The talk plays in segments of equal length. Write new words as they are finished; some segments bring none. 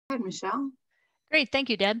ahead, Michelle. Great. Thank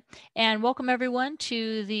you, Deb. And welcome everyone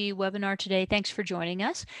to the webinar today. Thanks for joining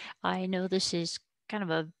us. I know this is kind of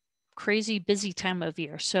a crazy busy time of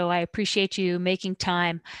year, so I appreciate you making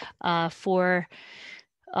time for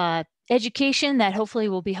education that hopefully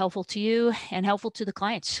will be helpful to you and helpful to the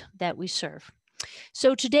clients that we serve.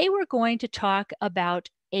 So today we're going to talk about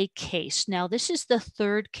a case. Now, this is the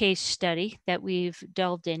third case study that we've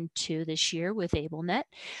delved into this year with AbleNet.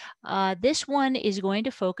 This one is going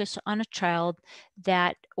to focus on a child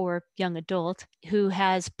or young adult who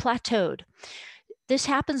has plateaued. This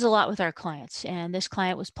happens a lot with our clients, and this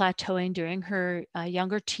client was plateauing during her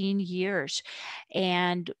younger teen years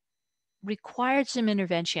and required some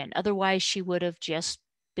intervention. Otherwise, she would have just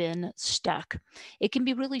been stuck. It can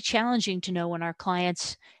be really challenging to know when our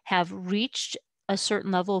clients have reached a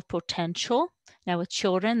certain level of potential. Now, with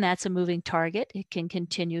children, that's a moving target. It can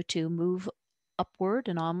continue to move upward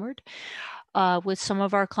and onward. With some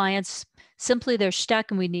of our clients, simply they're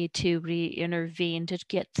stuck and we need to re-intervene to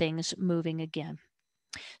get things moving again.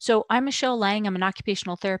 So I'm Michelle Lange. I'm an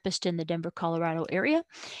occupational therapist in the Denver, Colorado area,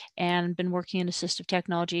 and been working in assistive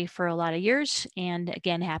technology for a lot of years. And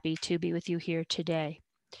again, happy to be with you here today.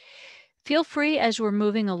 Feel free as we're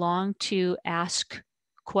moving along to ask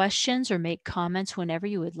questions or make comments whenever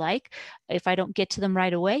you would like. If I don't get to them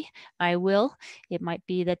right away, I will. It might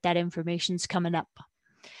be that information's coming up.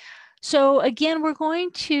 So again, we're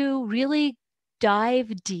going to really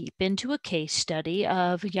dive deep into a case study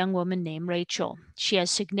of a young woman named Rachel. She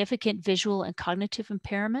has significant visual and cognitive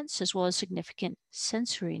impairments, as well as significant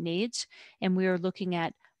sensory needs, and we are looking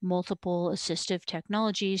at multiple assistive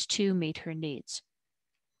technologies to meet her needs.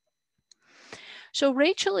 So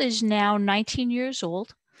Rachel is now 19 years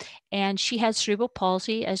old, and she has cerebral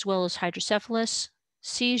palsy, as well as hydrocephalus,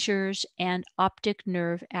 seizures, and optic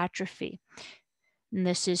nerve atrophy. And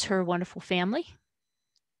this is her wonderful family.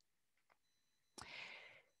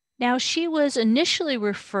 Now, she was initially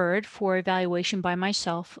referred for evaluation by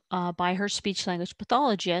myself by her speech language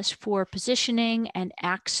pathologist for positioning and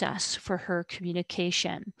access for her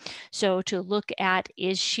communication. So to look at,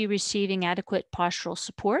 is she receiving adequate postural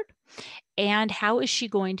support? And how is she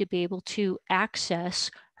going to be able to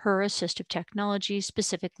access her assistive technology,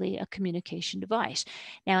 specifically a communication device?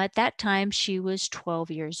 Now, at that time, she was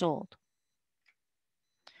 12 years old.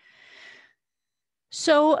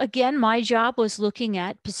 So again, my job was looking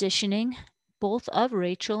at positioning both of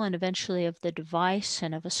Rachel and eventually of the device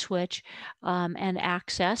and of a switch and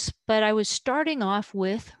access, but I was starting off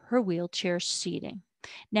with her wheelchair seating.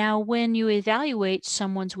 Now, when you evaluate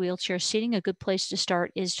someone's wheelchair seating, a good place to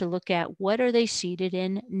start is to look at what are they seated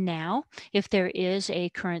in now, if there is a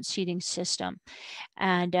current seating system,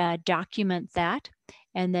 and document that,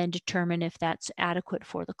 and then determine if that's adequate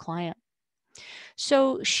for the client.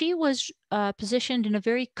 So she was positioned in a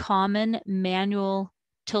very common manual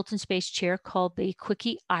tilt and space chair called the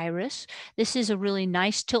Quickie Iris. This is a really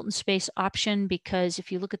nice tilt and space option because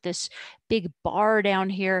if you look at this big bar down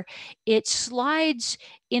here, it slides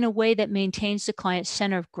in a way that maintains the client's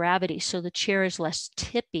center of gravity so the chair is less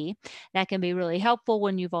tippy. That can be really helpful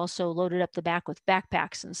when you've also loaded up the back with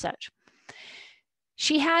backpacks and such.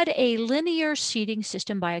 She had a linear seating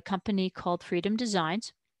system by a company called Freedom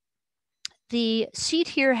Designs. The seat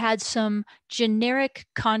here had some generic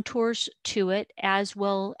contours to it as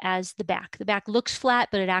well as the back. The back looks flat,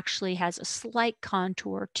 but it actually has a slight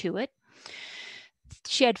contour to it.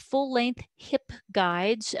 She had full-length hip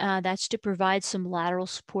guides. That's to provide some lateral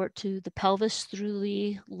support to the pelvis through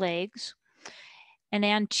the legs. An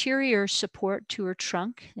anterior support to her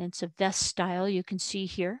trunk. It's a vest style you can see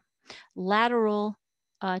here. Lateral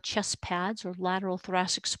chest pads or lateral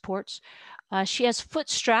thoracic supports. She has foot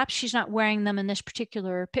straps. She's not wearing them in this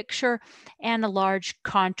particular picture, and a large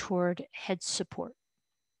contoured head support.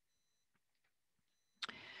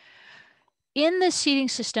 In the seating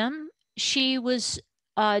system, she was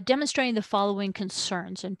demonstrating the following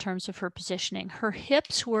concerns in terms of her positioning. Her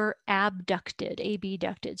hips were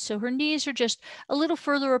abducted. So her knees are just a little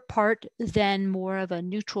further apart than more of a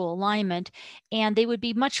neutral alignment, and they would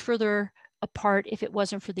be much further apart if it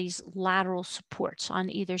wasn't for these lateral supports on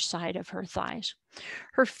either side of her thighs.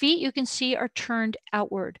 Her feet, you can see, are turned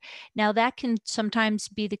outward. Now, that can sometimes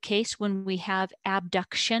be the case when we have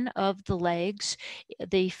abduction of the legs.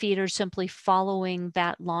 The feet are simply following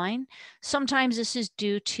that line. Sometimes this is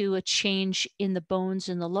due to a change in the bones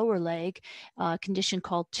in the lower leg, a condition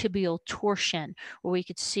called tibial torsion, where we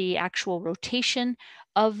could see actual rotation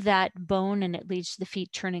of that bone and it leads to the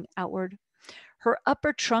feet turning outward. Her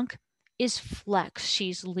upper trunk is flexed.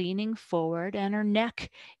 She's leaning forward and her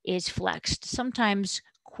neck is flexed, sometimes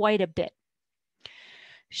quite a bit.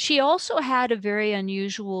 She also had a very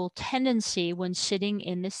unusual tendency when sitting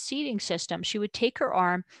in the seating system. She would take her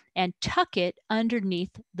arm and tuck it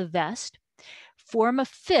underneath the vest, form a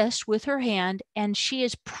fist with her hand, and she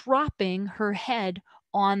is propping her head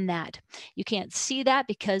on that. You can't see that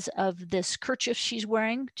because of this kerchief she's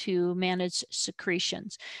wearing to manage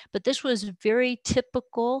secretions. But this was very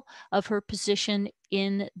typical of her position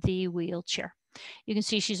in the wheelchair. You can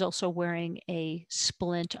see she's also wearing a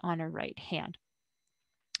splint on her right hand.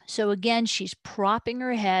 So again, she's propping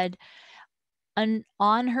her head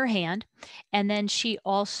on her hand, and then she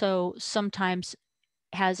also sometimes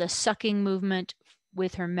has a sucking movement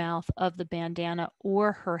with her mouth of the bandana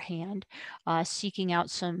or her hand, seeking out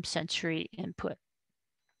some sensory input.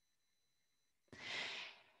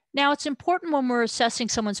 Now, it's important when we're assessing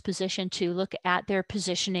someone's position to look at their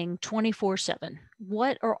positioning 24/7.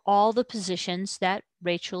 What are all the positions that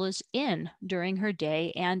Rachel is in during her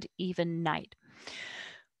day and even night?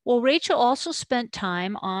 Well, Rachel also spent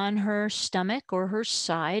time on her stomach or her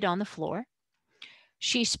side on the floor.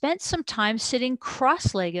 She spent some time sitting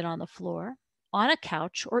cross legged on the floor, on a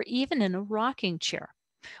couch, or even in a rocking chair.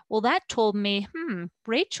 Well, that told me,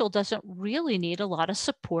 Rachel doesn't really need a lot of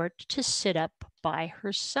support to sit up by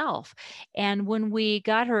herself. And when we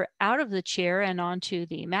got her out of the chair and onto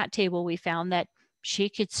the mat table, we found that she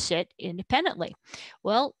could sit independently.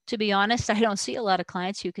 Well, to be honest, I don't see a lot of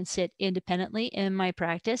clients who can sit independently in my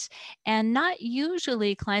practice, and not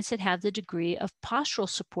usually clients that have the degree of postural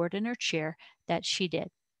support in her chair that she did.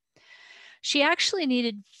 She actually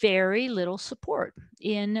needed very little support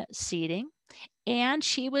in seating, and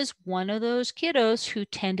she was one of those kiddos who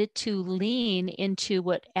tended to lean into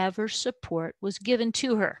whatever support was given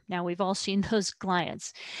to her. Now, we've all seen those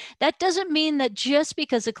clients. That doesn't mean that just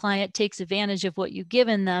because a client takes advantage of what you've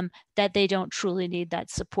given them, that they don't truly need that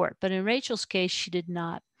support. But in Rachel's case, she did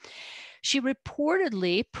not. She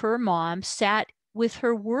reportedly, per mom, sat with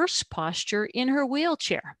her worst posture in her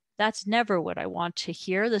wheelchair. That's never what I want to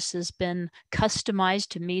hear. This has been customized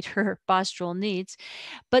to meet her postural needs.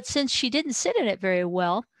 But since she didn't sit in it very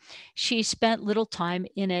well, she spent little time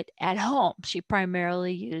in it at home. She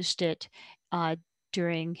primarily used it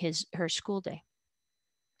during her school day.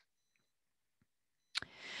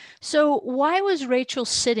 So, why was Rachel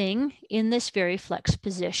sitting in this very flexed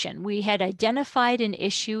position? We had identified an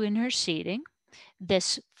issue in her seating,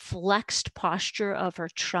 this flexed posture of her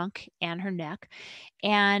trunk and her neck,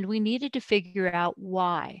 and we needed to figure out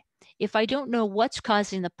why. If I don't know what's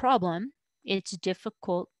causing the problem, it's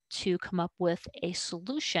difficult to come up with a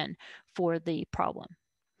solution for the problem.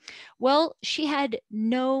 Well, she had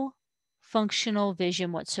no functional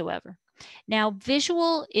vision whatsoever. Now,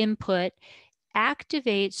 visual input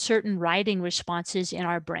activates certain writing responses in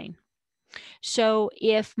our brain. So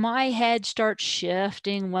if my head starts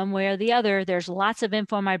shifting one way or the other, there's lots of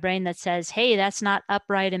info in my brain that says, hey, that's not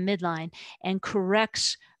upright and midline, and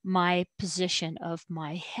corrects my position of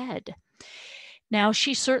my head. Now,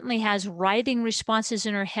 she certainly has writing responses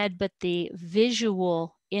in her head, but the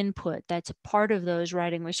visual input that's a part of those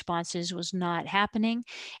writing responses was not happening.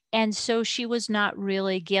 And so she was not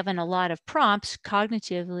really given a lot of prompts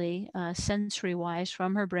cognitively, sensory wise,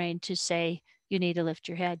 from her brain to say, you need to lift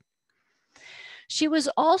your head. She was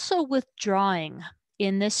also withdrawing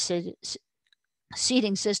in this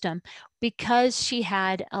seating system because she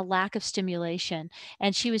had a lack of stimulation,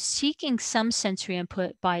 and she was seeking some sensory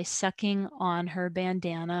input by sucking on her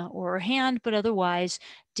bandana or her hand, but otherwise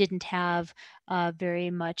didn't have very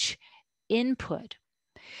much input.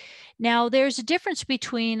 Now, there's a difference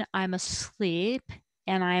between I'm asleep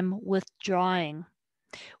and I'm withdrawing.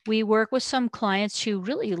 We work with some clients who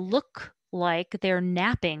really look like they're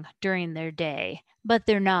napping during their day, but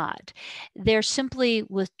they're not. They're simply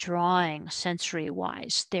withdrawing sensory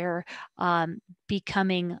wise. They're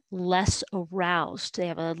becoming less aroused. They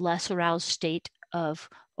have a less aroused state of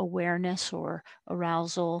awareness or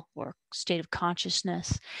arousal or state of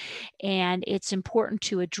consciousness. And it's important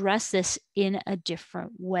to address this in a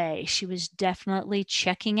different way. She was definitely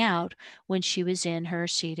checking out when she was in her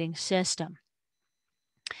seating system.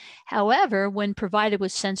 However, when provided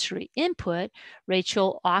with sensory input,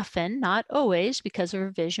 Rachel often, not always because of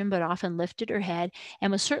her vision, but often lifted her head and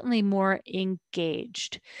was certainly more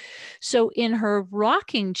engaged. So in her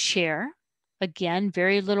rocking chair, again,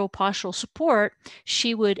 very little postural support,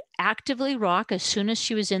 she would actively rock as soon as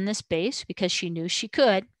she was in this base because she knew she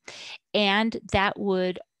could. And that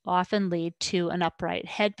would often lead to an upright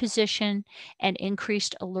head position and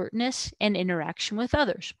increased alertness and interaction with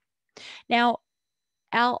others. Now,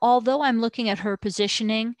 although I'm looking at her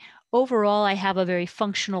positioning, overall, I have a very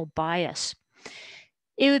functional bias.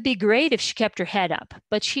 It would be great if she kept her head up,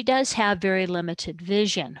 but she does have very limited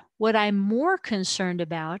vision. What I'm more concerned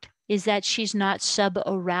about is that she's not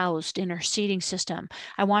sub-aroused in her seating system.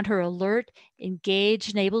 I want her alert,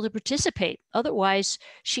 engaged, and able to participate. Otherwise,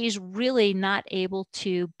 she's really not able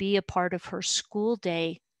to be a part of her school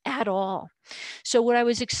day at all. So, what I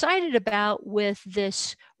was excited about with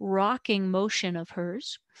this rocking motion of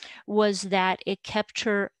hers was that it kept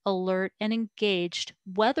her alert and engaged,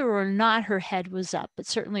 whether or not her head was up. But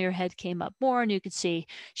certainly her head came up more, and you could see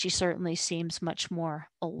she certainly seems much more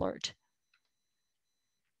alert.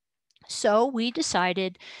 So we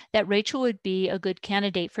decided that Rachel would be a good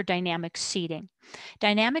candidate for dynamic seating.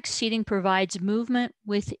 Dynamic seating provides movement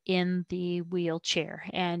within the wheelchair.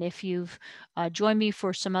 And if you've joined me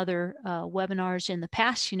for some other webinars in the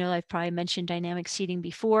past, you know I've probably mentioned dynamic seating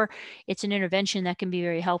before. It's an intervention that can be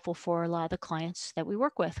very helpful for a lot of the clients that we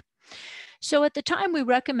work with. So at the time, we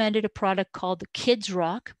recommended a product called the Kids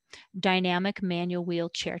Rock Dynamic Manual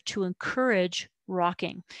Wheelchair to encourage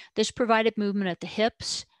rocking. This provided movement at the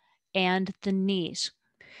hips and the knees.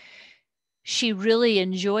 She really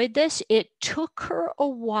enjoyed this. It took her a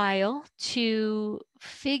while to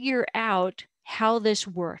figure out how this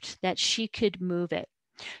worked, that she could move it.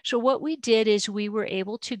 So what we did is we were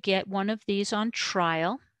able to get one of these on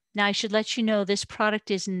trial. Now, I should let you know this product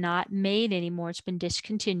is not made anymore. It's been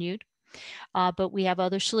discontinued. But we have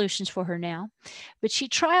other solutions for her now. But she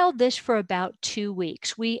trialed this for about 2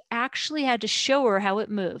 weeks. We actually had to show her how it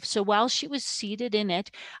moved. So while she was seated in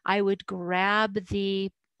it, I would grab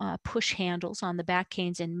the push handles on the back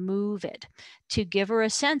canes and move it to give her a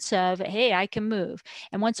sense of, hey, I can move.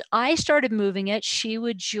 And once I started moving it, she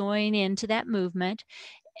would join into that movement.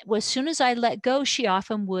 As soon as I let go, she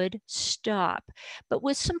often would stop. But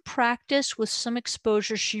with some practice, with some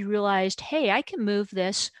exposure, she realized, hey, I can move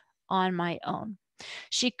this on my own.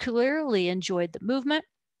 She clearly enjoyed the movement.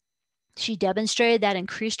 She demonstrated that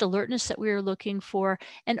increased alertness that we were looking for,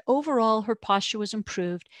 and overall, her posture was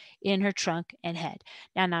improved in her trunk and head.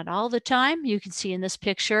 Now, not all the time, you can see in this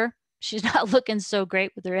picture, she's not looking so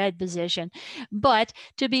great with her head position. But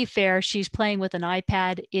to be fair, she's playing with an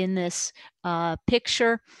iPad in this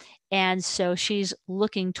picture. And so she's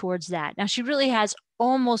looking towards that. Now, she really has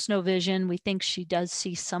almost no vision. We think she does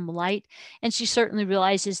see some light. And she certainly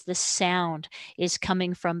realizes the sound is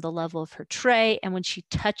coming from the level of her tray. And when she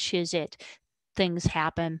touches it, things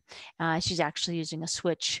happen. She's actually using a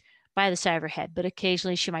switch by the side of her head, but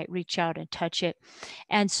occasionally she might reach out and touch it.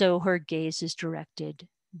 And so her gaze is directed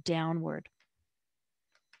downward.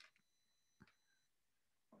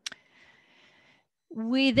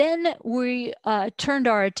 We turned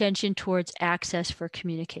our attention towards access for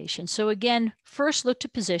communication. So again, first look to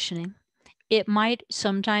positioning. It might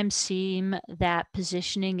sometimes seem that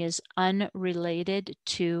positioning is unrelated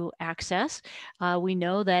to access. We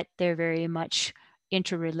know that they're very much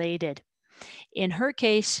interrelated. In her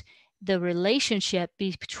case, the relationship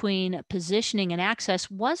between positioning and access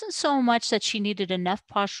wasn't so much that she needed enough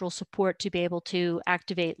postural support to be able to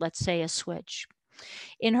activate, let's say, a switch.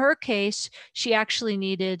 In her case, she actually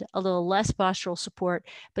needed a little less postural support,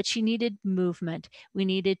 but she needed movement. We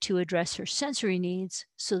needed to address her sensory needs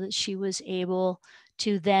so that she was able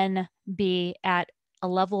to then be at a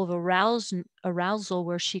level of arousal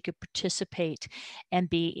where she could participate and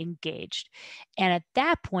be engaged. And at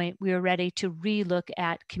that point, we were ready to relook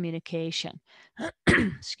at communication.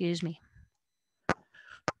 Excuse me. It's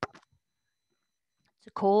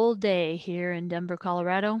a cold day here in Denver,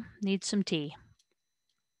 Colorado. Need some tea.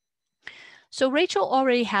 So Rachel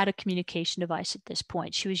already had a communication device at this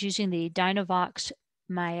point. She was using the Dynavox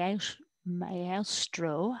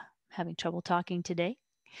Maestro, having trouble talking today.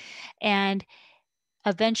 And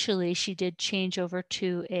eventually she did change over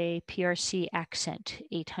to a PRC Accent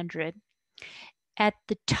 800. At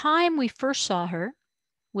the time we first saw her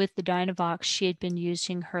with the Dynavox, she had been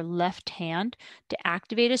using her left hand to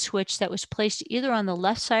activate a switch that was placed either on the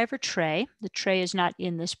left side of her tray. The tray is not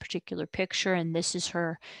in this particular picture, and this is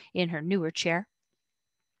her in her newer chair.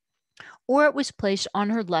 Or it was placed on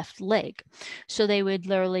her left leg. So they would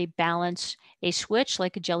literally balance a switch,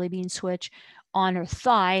 like a jelly bean switch, on her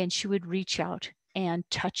thigh, and she would reach out and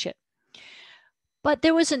touch it. But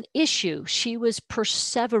there was an issue. She was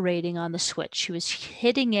perseverating on the switch. She was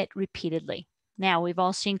hitting it repeatedly. Now, we've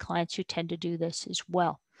all seen clients who tend to do this as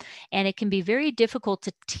well. And it can be very difficult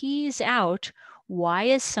to tease out, why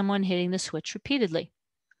is someone hitting the switch repeatedly?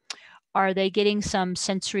 Are they getting some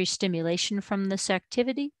sensory stimulation from this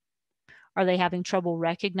activity? Are they having trouble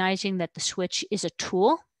recognizing that the switch is a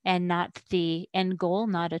tool and not the end goal,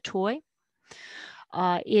 not a toy?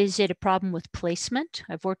 Is it a problem with placement?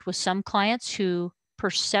 I've worked with some clients who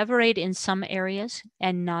perseverate in some areas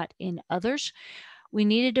and not in others. We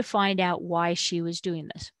needed to find out why she was doing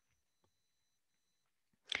this.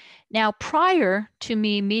 Now, prior to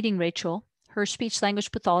me meeting Rachel, her speech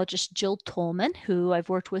language pathologist, Jill Tolman, who I've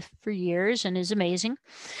worked with for years and is amazing,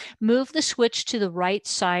 moved the switch to the right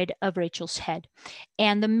side of Rachel's head.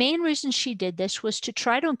 And the main reason she did this was to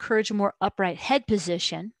try to encourage a more upright head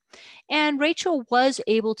position. And Rachel was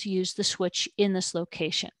able to use the switch in this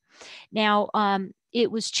location. Now,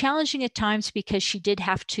 it was challenging at times because she did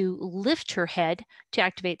have to lift her head to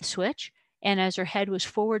activate the switch. And as her head was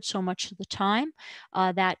forward so much of the time,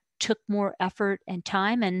 that took more effort and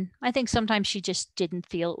time. And I think sometimes she just didn't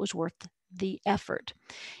feel it was worth the effort.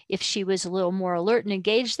 If she was a little more alert and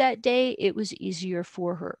engaged that day, it was easier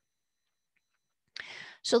for her.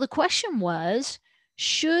 So the question was,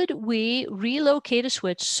 should we relocate a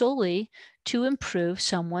switch solely to improve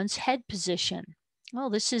someone's head position?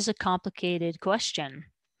 Well, this is a complicated question.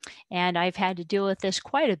 And I've had to deal with this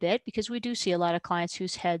quite a bit because we do see a lot of clients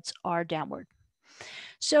whose heads are downward.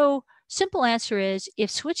 So simple answer is, if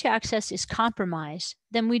switch access is compromised,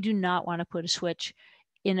 then we do not want to put a switch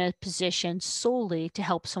in a position solely to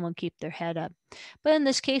help someone keep their head up. But in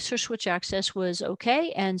this case, her switch access was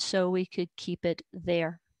okay, and so we could keep it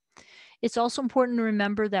there. It's also important to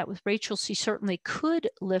remember that with Rachel, she certainly could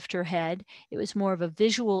lift her head. It was more of a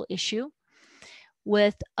visual issue.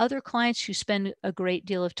 With other clients who spend a great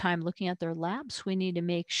deal of time looking at their labs, we need to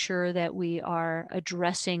make sure that we are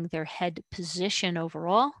addressing their head position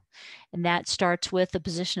overall. And that starts with the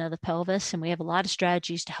position of the pelvis. And we have a lot of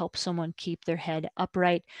strategies to help someone keep their head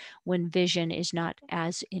upright when vision is not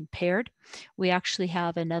as impaired. We actually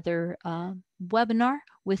have another webinar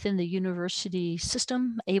within the university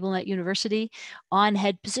system, ABLENet University, on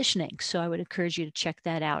head positioning. So I would encourage you to check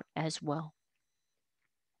that out as well.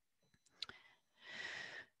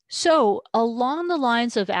 So along the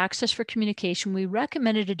lines of access for communication, we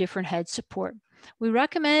recommended a different head support. We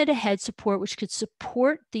recommended a head support which could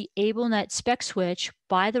support the ABLENet spec switch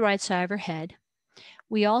by the right side of her head.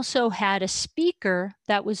 We also had a speaker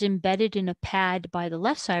that was embedded in a pad by the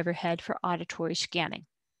left side of her head for auditory scanning.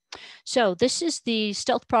 So this is the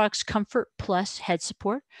Stealth Products Comfort Plus head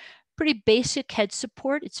support. Pretty basic head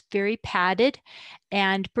support. It's very padded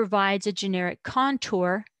and provides a generic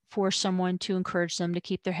contour for someone to encourage them to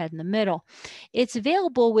keep their head in the middle. It's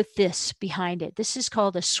available with this behind it. This is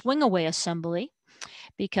called a swing away assembly,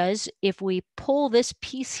 because if we pull this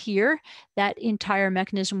piece here, that entire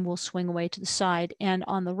mechanism will swing away to the side. And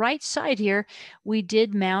on the right side here, we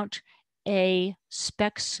did mount a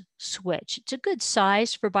specs switch. It's a good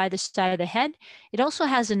size for by the side of the head. It also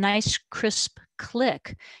has a nice crisp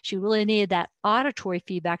click. She really needed that auditory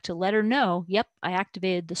feedback to let her know, yep, I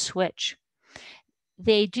activated the switch.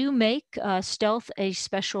 They do make Stealth a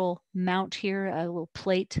special mount here, a little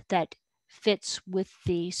plate that fits with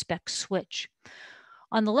the spec switch.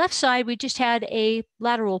 On the left side, we just had a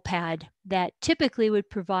lateral pad that typically would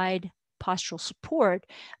provide postural support,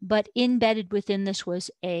 but embedded within this was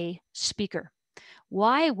a speaker.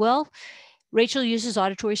 Why? Well, Rachel uses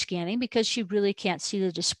auditory scanning because she really can't see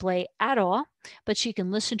the display at all, but she can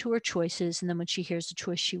listen to her choices, and then when she hears the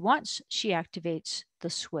choice she wants, she activates the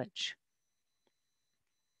switch.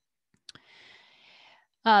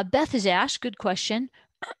 Beth has asked, good question,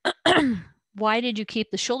 why did you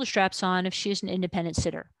keep the shoulder straps on if she's an independent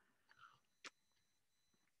sitter?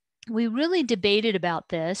 We really debated about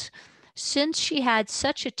this. Since she had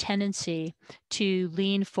such a tendency to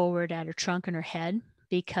lean forward at her trunk and her head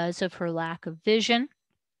because of her lack of vision,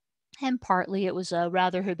 and partly it was a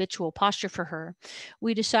rather habitual posture for her,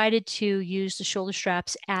 we decided to use the shoulder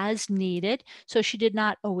straps as needed, so she did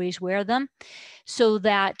not always wear them, so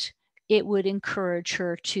that it would encourage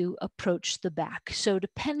her to approach the back. So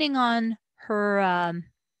depending on her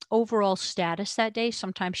overall status that day,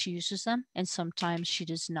 sometimes she uses them and sometimes she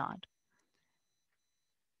does not.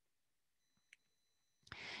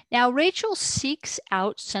 Now, Rachel seeks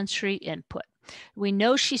out sensory input. We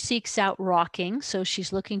know she seeks out rocking, so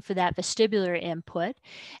she's looking for that vestibular input.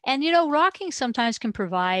 And, you know, rocking sometimes can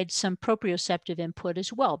provide some proprioceptive input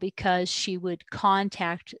as well, because she would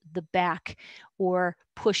contact the back or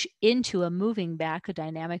push into a moving back, a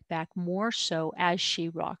dynamic back, more so as she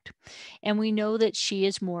rocked. And we know that she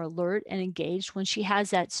is more alert and engaged when she has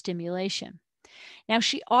that stimulation. Now,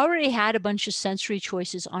 she already had a bunch of sensory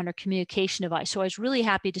choices on her communication device, so I was really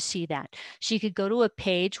happy to see that. She could go to a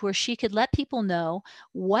page where she could let people know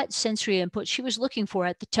what sensory input she was looking for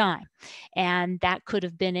at the time. And that could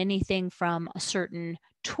have been anything from a certain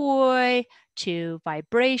toy to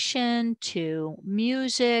vibration to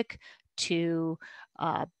music to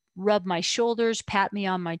rub my shoulders, pat me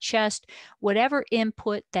on my chest, whatever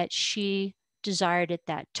input that she desired at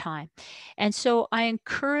that time. And so I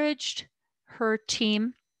encouraged her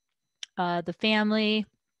team, the family,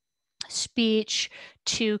 speech,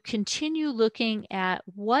 to continue looking at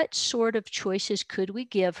what sort of choices could we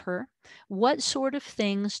give her, what sort of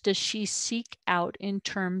things does she seek out in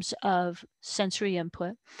terms of sensory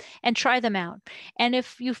input, and try them out. And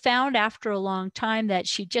if you found after a long time that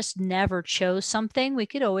she just never chose something, we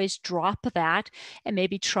could always drop that and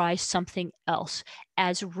maybe try something else,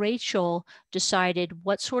 as Rachel decided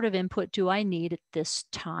what sort of input do I need at this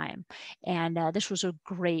time. And this was a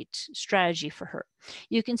great strategy for her.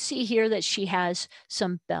 You can see here that she has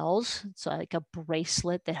some bells. It's like a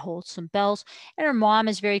bracelet that holds some bells. And her mom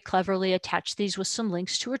has very cleverly attached these with some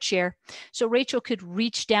links to her chair. So Rachel could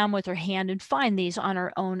reach down with her hand and find these on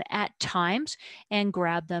her own at times and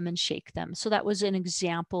grab them and shake them. So that was an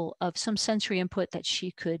example of some sensory input that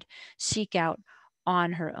she could seek out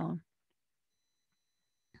on her own.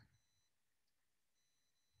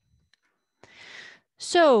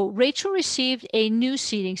 So Rachel received a new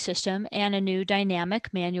seating system and a new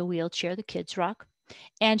dynamic manual wheelchair, the Kids Rock.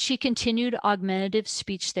 And she continued augmentative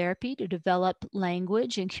speech therapy to develop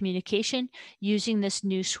language and communication using this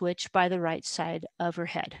new switch by the right side of her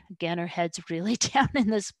head. Again, her head's really down in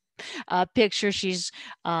this picture. She's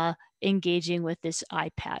engaging with this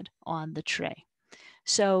iPad on the tray.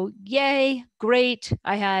 So, yay, great.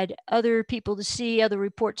 I had other people to see, other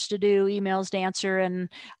reports to do, emails to answer, and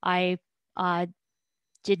I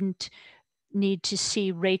didn't need to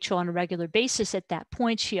see Rachel on a regular basis at that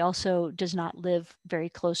point. She also does not live very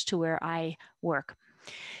close to where I work.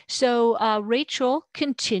 So Rachel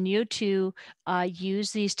continued to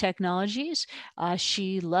use these technologies.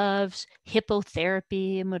 She loves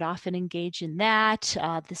hippotherapy and would often engage in that.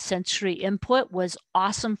 The sensory input was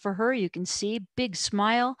awesome for her. You can see big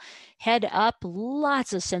smile, head up,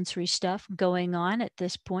 lots of sensory stuff going on at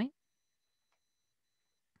this point.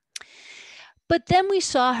 But then we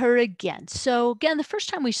saw her again. So again, the first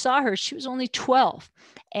time we saw her, she was only 12.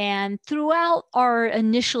 And throughout our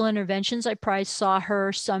initial interventions, I probably saw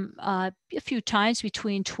her a few times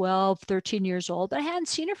between 12, 13 years old, but I hadn't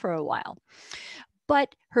seen her for a while.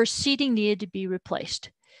 But her seating needed to be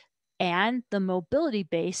replaced, and the mobility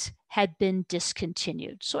base had been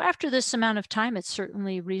discontinued. So after this amount of time, it's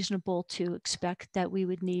certainly reasonable to expect that we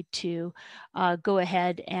would need to go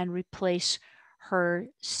ahead and replace her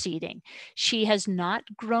seating. She has not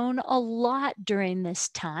grown a lot during this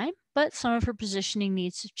time, but some of her positioning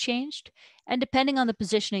needs have changed. And depending on the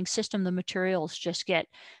positioning system, the materials just get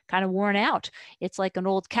kind of worn out. It's like an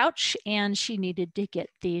old couch, and she needed to get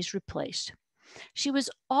these replaced. She was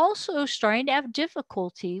also starting to have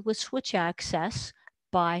difficulty with switch access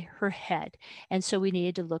by her head. And so we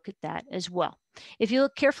needed to look at that as well. If you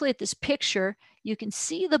look carefully at this picture, you can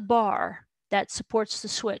see the bar that supports the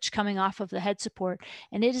switch coming off of the head support,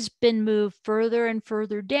 and it has been moved further and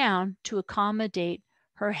further down to accommodate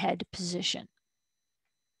her head position.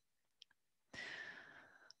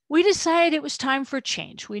 We decided it was time for a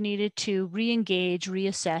change. We needed to re-engage,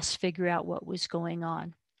 reassess, figure out what was going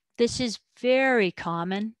on. This is very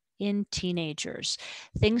common in teenagers.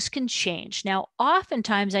 Things can change. Now,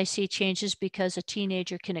 oftentimes I see changes because a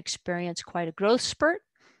teenager can experience quite a growth spurt,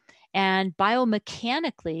 and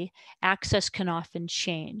biomechanically, access can often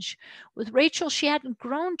change. With Rachel, she hadn't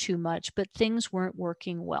grown too much, but things weren't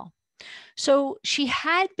working well. So she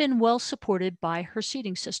had been well supported by her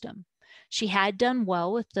seating system. She had done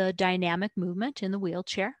well with the dynamic movement in the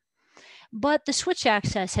wheelchair, but the switch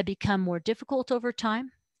access had become more difficult over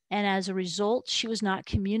time. And as a result, she was not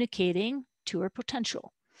communicating to her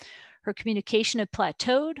potential. Her communication had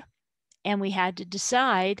plateaued, and we had to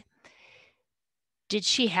decide, did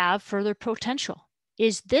she have further potential?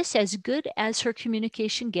 Is this as good as her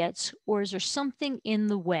communication gets, or is there something in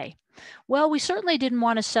the way? Well, we certainly didn't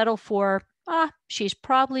want to settle for, she's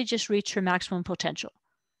probably just reached her maximum potential.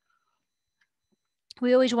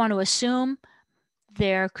 We always want to assume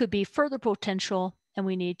there could be further potential, and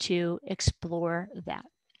we need to explore that.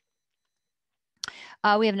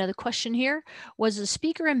 We have another question here. Was the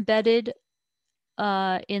speaker embedded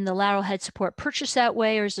in the lateral head support purchased that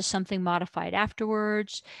way, or is this something modified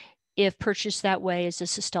afterwards? If purchased that way, is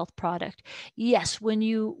this a Stealth product? Yes, when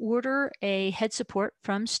you order a head support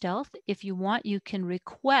from Stealth, if you want, you can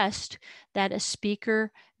request that a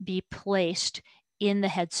speaker be placed in the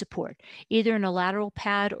head support, either in a lateral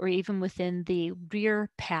pad or even within the rear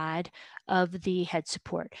pad of the head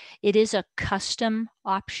support. It is a custom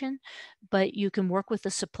option, but you can work with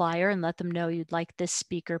the supplier and let them know you'd like this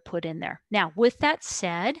speaker put in there. Now, with that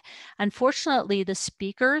said, unfortunately, the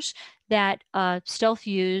speakers that Stealth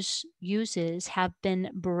uses have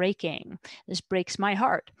been breaking. This breaks my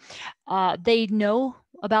heart. They know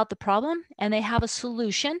about the problem and they have a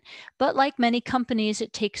solution, but like many companies,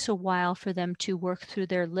 it takes a while for them to work through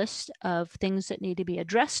their list of things that need to be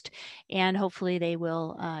addressed, and hopefully they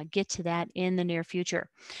will get to that in the near future.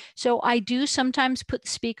 So I do sometimes put the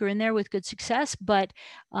speaker in there with good success, but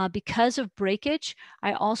because of breakage,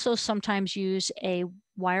 I also sometimes use a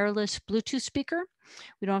wireless Bluetooth speaker.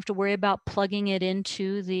 We don't have to worry about plugging it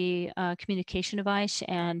into the communication device,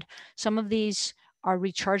 and some of these are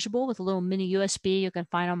rechargeable with a little mini USB. You can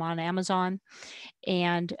find them on Amazon,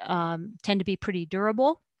 and tend to be pretty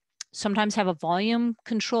durable. Sometimes have a volume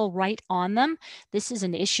control right on them. This is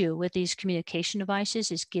an issue with these communication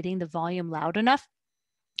devices, is getting the volume loud enough.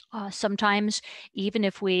 Sometimes, even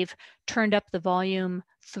if we've turned up the volume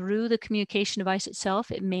through the communication device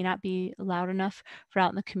itself, it may not be loud enough for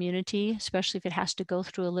out in the community, especially if it has to go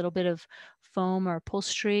through a little bit of foam or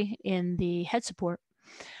upholstery in the head support.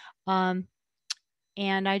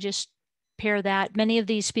 And I just pair that. Many of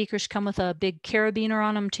these speakers come with a big carabiner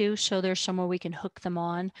on them too, so there's somewhere we can hook them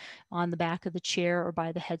on the back of the chair or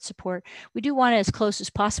by the head support. We do want it as close as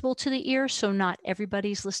possible to the ear, so not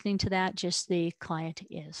everybody's listening to that, just the client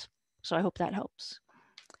is. So I hope that helps.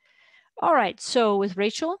 All right, so with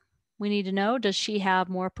Rachel, we need to know, does she have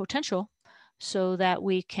more potential so that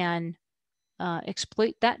we can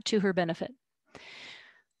exploit that to her benefit?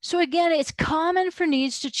 So again, it's common for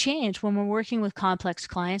needs to change when we're working with complex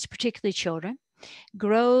clients, particularly children.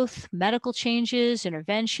 Growth, medical changes,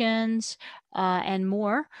 interventions, and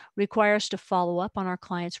more require us to follow up on our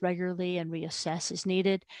clients regularly and reassess as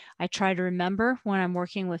needed. I try to remember when I'm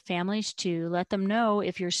working with families to let them know,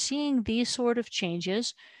 if you're seeing these sort of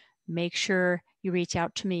changes, make sure you reach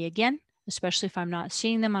out to me again, especially if I'm not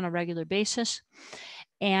seeing them on a regular basis.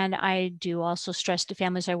 And I do also stress to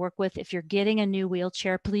families I work with, if you're getting a new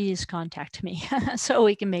wheelchair, please contact me so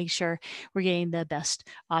we can make sure we're getting the best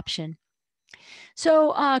option.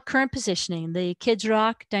 So current positioning, the Kids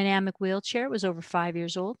Rock dynamic wheelchair was over 5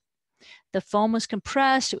 years old. The foam was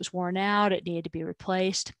compressed, it was worn out, it needed to be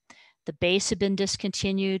replaced. The base had been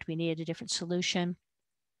discontinued, we needed a different solution.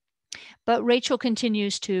 But Rachel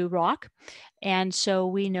continues to rock, and so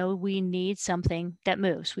we know we need something that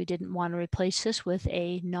moves. We didn't want to replace this with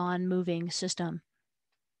a non-moving system.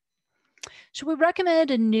 So we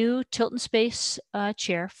recommended a new tilt and space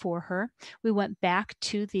chair for her. We went back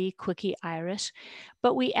to the Quickie Iris,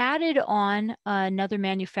 but we added on another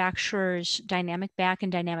manufacturer's dynamic back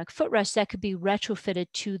and dynamic footrest that could be retrofitted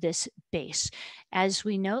to this base. As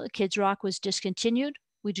we know, the Kids Rock was discontinued.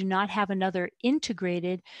 We do not have another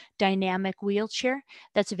integrated dynamic wheelchair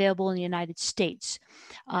that's available in the United States.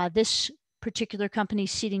 This particular company,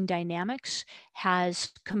 Seating Dynamics,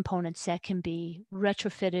 has components that can be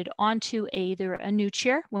retrofitted onto either a new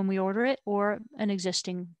chair when we order it or an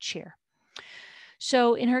existing chair.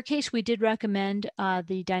 So in her case, we did recommend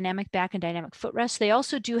the dynamic back and dynamic footrest. They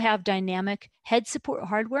also do have dynamic head support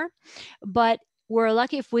hardware, but we're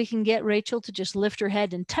lucky if we can get Rachel to just lift her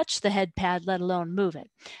head and touch the head pad, let alone move it.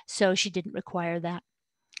 So she didn't require that.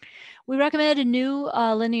 We recommended a new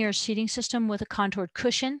linear seating system with a contoured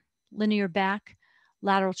cushion, linear back,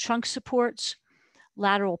 lateral trunk supports,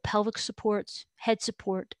 lateral pelvic supports, head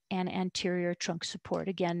support, and anterior trunk support,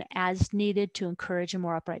 again, as needed to encourage a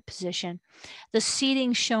more upright position. The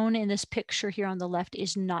seating shown in this picture here on the left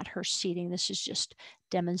is not her seating. This is just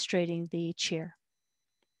demonstrating the chair.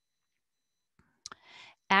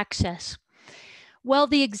 Access. Well,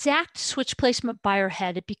 the exact switch placement by her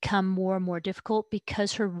head had become more and more difficult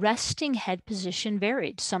because her resting head position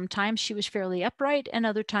varied. Sometimes she was fairly upright, and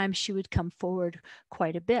other times she would come forward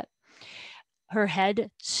quite a bit. Her head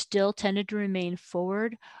still tended to remain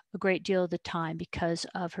forward a great deal of the time because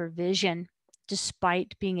of her vision,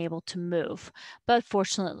 despite being able to move. But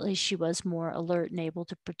fortunately, she was more alert and able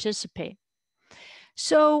to participate.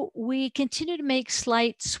 So we continued to make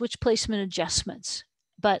slight switch placement adjustments,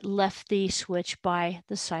 but left the switch by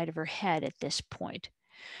the side of her head at this point.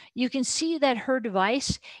 You can see that her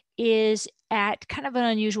device is at kind of an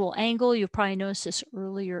unusual angle. You've probably noticed this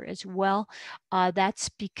earlier as well. That's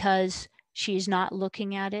because she's not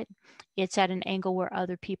looking at it. It's at an angle where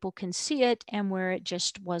other people can see it and where it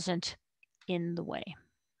just wasn't in the way.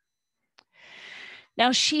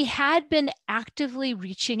 Now, she had been actively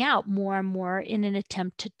reaching out more and more in an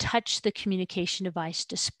attempt to touch the communication device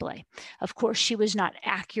display. Of course, she was not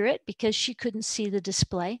accurate because she couldn't see the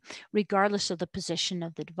display, regardless of the position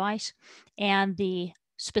of the device. And the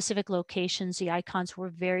specific locations, the icons were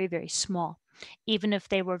very, very small. Even if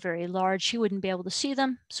they were very large, she wouldn't be able to see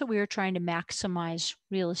them. So we were trying to maximize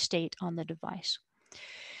real estate on the device.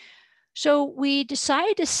 So we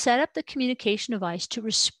decided to set up the communication device to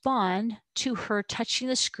respond to her touching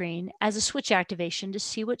the screen as a switch activation to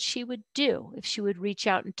see what she would do if she would reach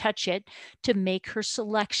out and touch it to make her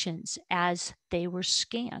selections as they were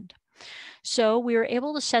scanned. So we were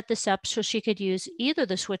able to set this up so she could use either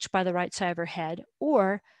the switch by the right side of her head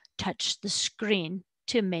or touch the screen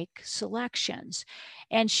to make selections.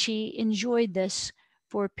 And she enjoyed this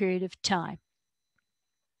for a period of time.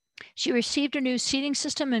 She received a new seating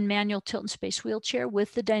system and manual tilt and space wheelchair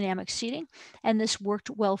with the dynamic seating, and this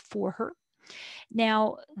worked well for her.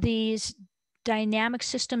 Now, these dynamic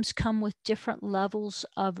systems come with different levels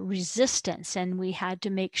of resistance, and we had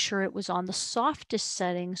to make sure it was on the softest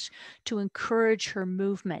settings to encourage her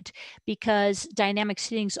movement, because dynamic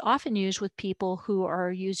seating is often used with people who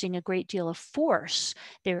are using a great deal of force.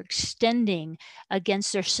 They're extending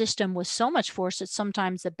against their system with so much force that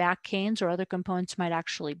sometimes the back canes or other components might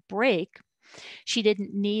actually break. She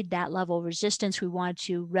didn't need that level of resistance. We wanted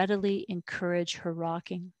to readily encourage her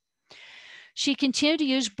rocking. She continued to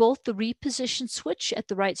use both the reposition switch at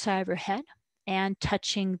the right side of her head and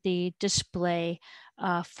touching the display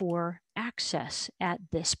for access at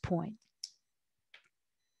this point.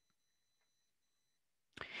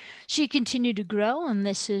 She continued to grow, and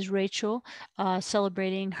this is Rachel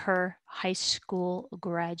celebrating her high school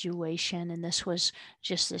graduation, and this was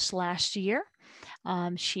just this last year.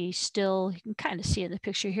 She still, you can kind of see in the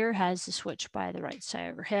picture here, has the switch by the right side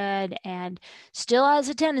of her head and still has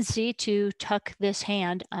a tendency to tuck this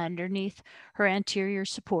hand underneath her anterior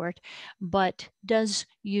support, but does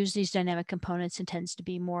use these dynamic components and tends to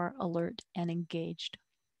be more alert and engaged.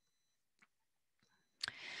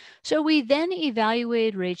 So we then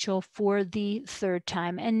evaluated Rachel for the third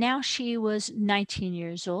time, and now she was 19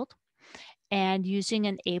 years old and using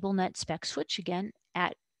an AbleNet spec switch again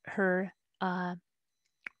at her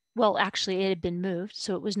well, actually, it had been moved,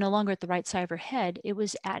 so it was no longer at the right side of her head. It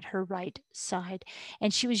was at her right side.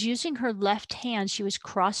 And she was using her left hand. She was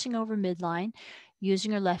crossing over midline,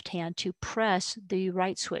 using her left hand to press the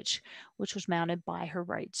right switch, which was mounted by her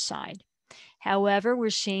right side. However, we're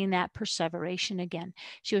seeing that perseveration again.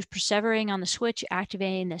 She was perseverating on the switch,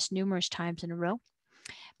 activating this numerous times in a row.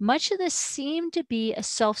 Much of this seemed to be a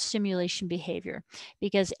self-stimulation behavior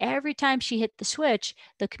because every time she hit the switch,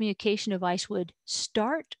 the communication device would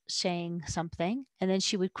start saying something and then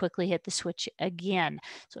she would quickly hit the switch again.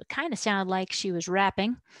 So it kind of sounded like she was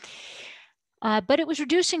rapping, but it was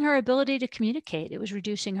reducing her ability to communicate. It was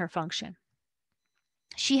reducing her function.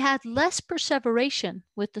 She had less perseveration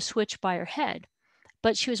with the switch by her head,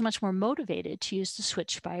 but she was much more motivated to use the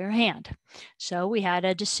switch by her hand. So we had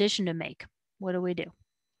a decision to make. What do we do?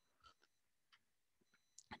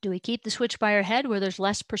 Do we keep the switch by her head where there's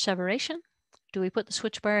less perseveration? Do we put the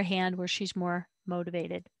switch by her hand where she's more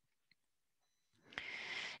motivated?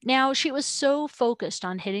 Now, she was so focused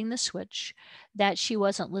on hitting the switch that she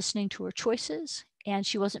wasn't listening to her choices and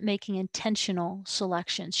she wasn't making intentional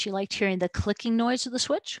selections. She liked hearing the clicking noise of the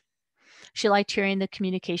switch. She liked hearing the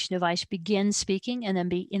communication device begin speaking and then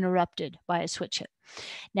be interrupted by a switch hit.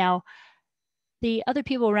 Now, the other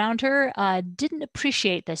people around her didn't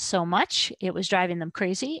appreciate this so much. It was driving them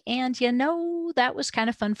crazy. And that was kind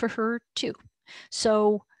of fun for her too.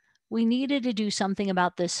 So we needed to do something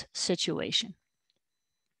about this situation.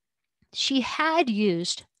 She had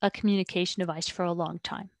used a communication device for a long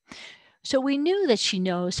time. So we knew that she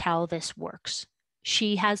knows how this works.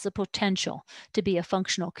 She has the potential to be a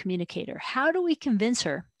functional communicator. How do we convince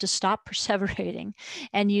her to stop perseverating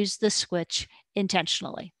and use the switch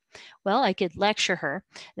intentionally? Well, I could lecture her.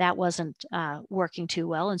 That wasn't working too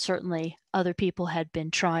well, and certainly other people had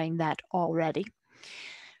been trying that already.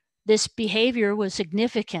 This behavior was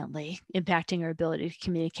significantly impacting her ability to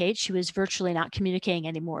communicate. She was virtually not communicating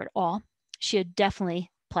anymore at all. She had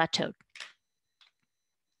definitely plateaued.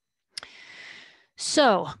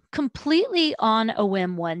 So, completely on a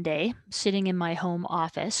whim one day, sitting in my home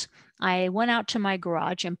office, I went out to my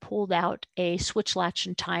garage and pulled out a switch latch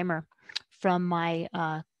and timer from my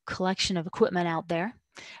collection of equipment out there,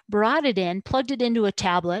 brought it in, plugged it into a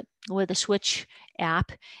tablet with a switch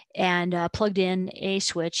app, and plugged in a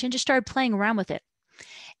switch and just started playing around with it.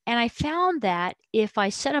 And I found that if I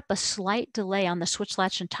set up a slight delay on the switch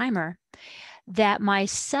latch and timer, that my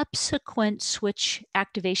subsequent switch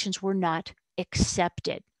activations were not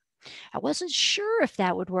accepted. I wasn't sure if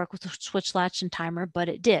that would work with the switch latch and timer, but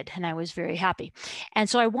it did, and I was very happy. And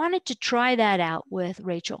so I wanted to try that out with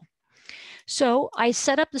Rachel. So I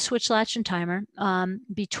set up the switch latch and timer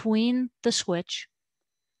between the switch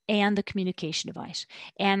and the communication device.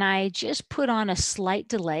 And I just put on a slight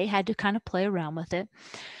delay, had to kind of play around with it,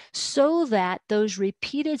 so that those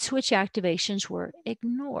repeated switch activations were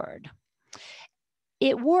ignored.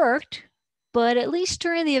 It worked, but at least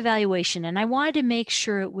during the evaluation, and I wanted to make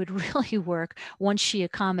sure it would really work once she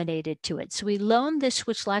accommodated to it. So we loaned this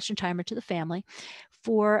switch latch and timer to the family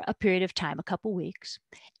for a period of time, a couple weeks,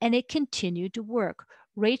 and it continued to work.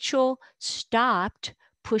 Rachel stopped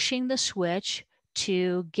pushing the switch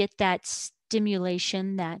to get that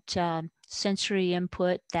stimulation, that sensory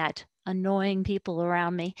input, that annoying people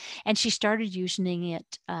around me, and she started using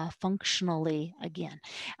it functionally again.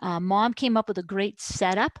 Mom came up with a great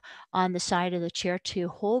setup on the side of the chair to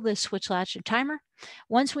hold this switch latch and timer.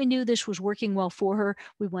 Once we knew this was working well for her,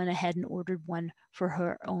 we went ahead and ordered one for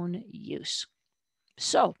her own use.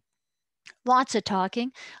 So, lots of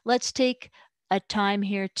talking. Let's take a time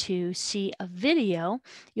here to see a video.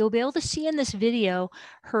 You'll be able to see in this video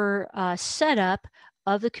her setup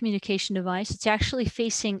of the communication device. It's actually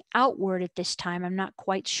facing outward at this time. I'm not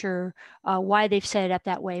quite sure why they've set it up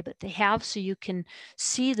that way, but they have, so you can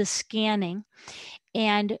see the scanning.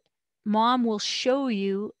 And Mom will show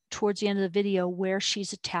you towards the end of the video where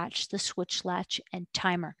she's attached the switch latch and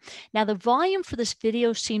timer. Now the volume for this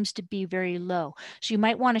video seems to be very low, so you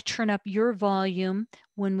might want to turn up your volume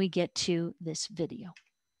when we get to this video.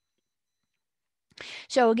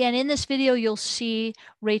 So again, in this video, you'll see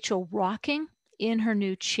Rachel rocking in her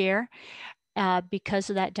new chair because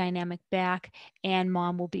of that dynamic back, and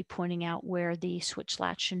Mom will be pointing out where the switch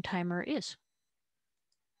latch and timer is.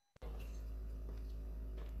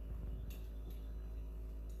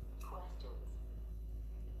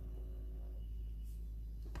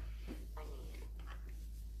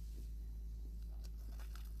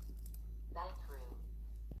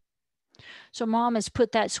 So Mom has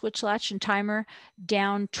put that switch latch and timer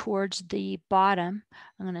down towards the bottom.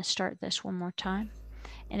 I'm going to start this one more time.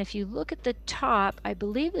 And if you look at the top, I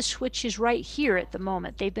believe the switch is right here at the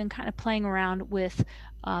moment. They've been kind of playing around with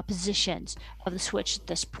positions of the switch at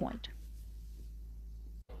this point.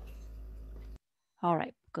 All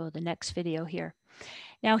right, go to the next video here.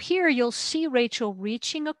 Now here you'll see Rachel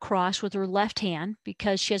reaching across with her left hand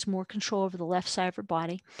because she has more control over the left side of her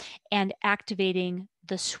body and activating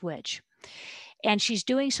the switch. And she's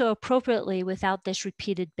doing so appropriately without this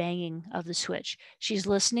repeated banging of the switch. She's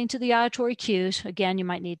listening to the auditory cues. Again, you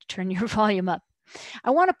might need to turn your volume up.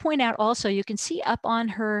 I want to point out also, you can see up on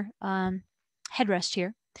her headrest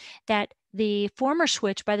here that the former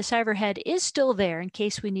switch by the side of her head is still there in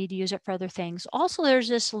case we need to use it for other things. Also, there's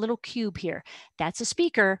this little cube here. That's a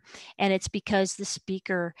speaker, and it's because the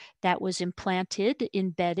speaker that was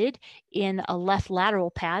embedded in a left lateral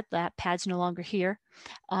pad, that pad's no longer here,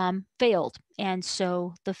 failed. And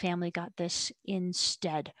so the family got this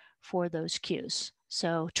instead for those cues.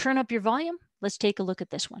 So turn up your volume. Let's take a look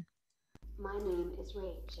at this one. My name is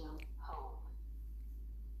Rachel. Home.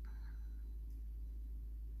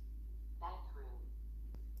 Bathroom.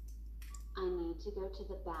 I need to go to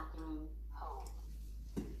the bathroom. Home.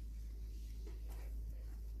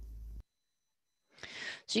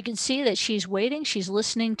 So you can see that she's waiting, she's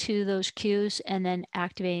listening to those cues and then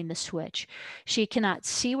activating the switch. She cannot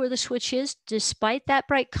see where the switch is. Despite that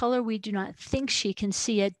bright color, we do not think she can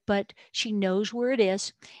see it, but she knows where it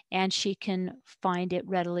is and she can find it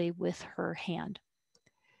readily with her hand.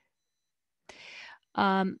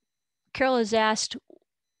 Carol has asked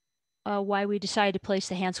why we decided to place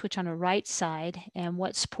the hand switch on the right side and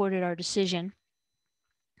what supported our decision.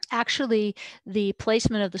 Actually, the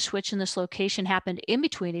placement of the switch in this location happened in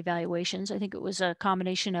between evaluations. I think it was a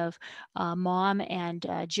combination of Mom and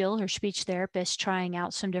Jill, her speech therapist, trying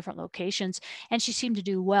out some different locations, and she seemed to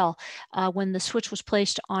do well. When the switch was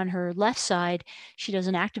placed on her left side, she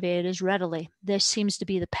doesn't activate it as readily. This seems to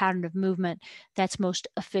be the pattern of movement that's most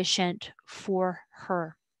efficient for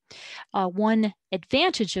her. One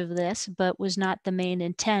advantage of this, but was not the main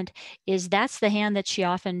intent, is that's the hand that she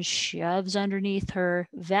often shoves underneath her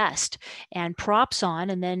vest and props on,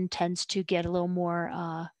 and then tends to get a little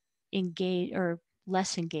more engaged or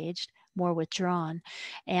less engaged, more withdrawn.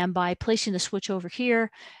 And by placing the switch over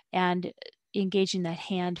here and engaging that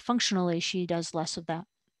hand functionally, she does less of that.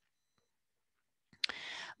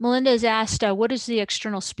 Melinda has asked, what is the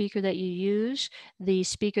external speaker that you use? The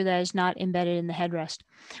speaker that is not embedded in the headrest.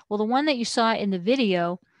 Well, the one that you saw in the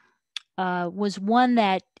video was one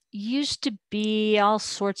that used to be all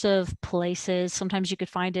sorts of places. Sometimes you could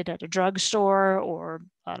find it at a drugstore or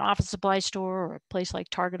an office supply store or a place like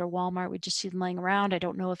Target or Walmart. We just see them laying around. I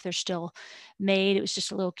don't know if they're still made. It was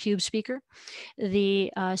just a little cube speaker.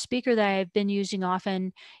 The speaker that I've been using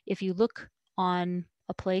often, if you look on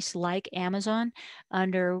a place like Amazon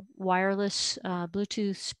under wireless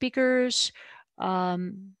Bluetooth speakers,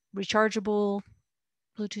 rechargeable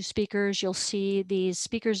Bluetooth speakers, you'll see these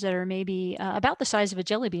speakers that are maybe about the size of a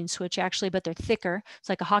jelly bean switch, actually, but they're thicker. It's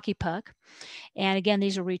like a hockey puck. And again,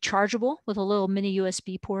 these are rechargeable with a little mini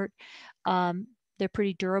USB port. Um, they're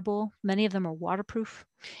pretty durable. Many of them are waterproof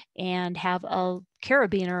and have a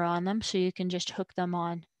carabiner on them, so you can just hook them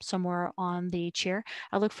on somewhere on the chair.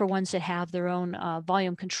 I look for ones that have their own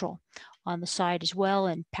volume control on the side as well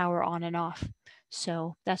and power on and off.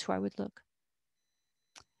 So that's where I would look.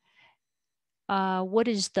 What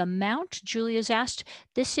is the mount? Julia's asked.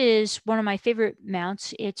 This is one of my favorite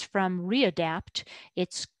mounts. It's from Readapt.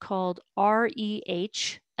 It's called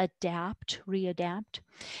REH Adapt, Readapt.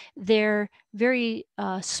 They're very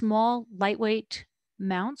small, lightweight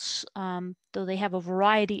mounts, though they have a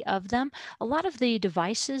variety of them. A lot of the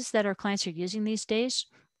devices that our clients are using these days,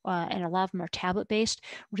 and a lot of them are tablet based,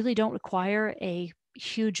 really don't require a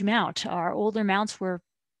huge mount. Our older mounts were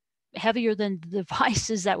heavier than the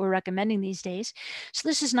devices that we're recommending these days. So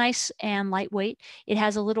this is nice and lightweight. It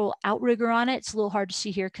has a little outrigger on it. It's a little hard to see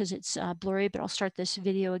here because it's blurry, but I'll start this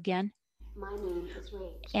video again. My name is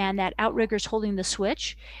Rachel. And that outrigger is holding the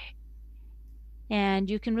switch. And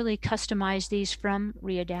you can really customize these from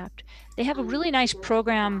Readapt. They have a really nice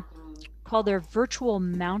program called their virtual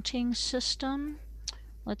mounting system.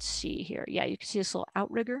 Let's see here. Yeah, you can see this little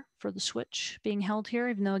outrigger for the switch being held here,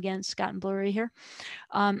 even though, again, it's gotten blurry here.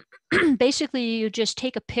 Basically, you just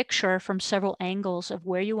take a picture from several angles of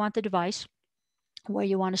where you want the device, where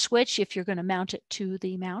you want to switch. If you're going to mount it to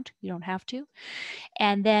the mount, you don't have to.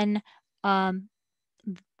 And then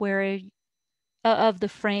where of the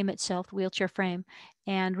frame itself, the wheelchair frame.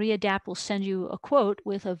 And Readapt will send you a quote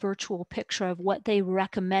with a virtual picture of what they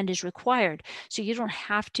recommend is required. So you don't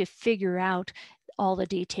have to figure out all the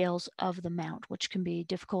details of the mount, which can be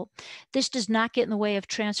difficult. This does not get in the way of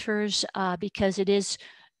transfers because it is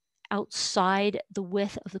outside the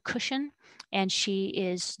width of the cushion, and she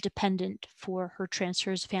is dependent for her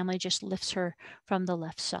transfers. Family just lifts her from the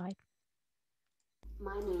left side.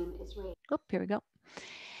 My name is Rachel. Oh, here we go.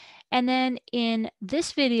 And then in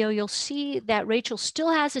this video, you'll see that Rachel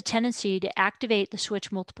still has a tendency to activate the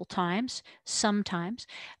switch multiple times, sometimes,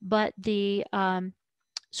 but the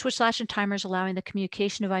switch latch and timer is allowing the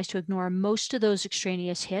communication device to ignore most of those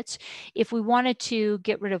extraneous hits. If we wanted to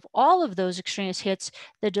get rid of all of those extraneous hits,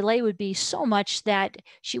 the delay would be so much that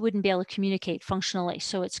she wouldn't be able to communicate functionally.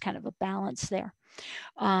 So it's kind of a balance there.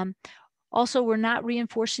 Also, we're not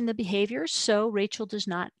reinforcing the behaviors, so Rachel does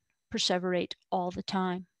not perseverate all the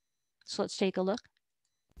time. So let's take a look.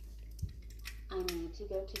 I need to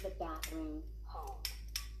go to the bathroom. Home.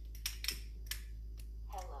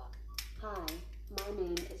 Hello. Hi, my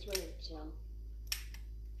name is Rachel.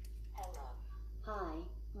 Hello. Hi,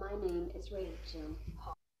 my name is Rachel.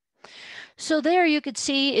 So there you could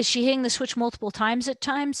see, is she hitting the switch multiple times at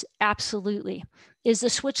times? Absolutely. Is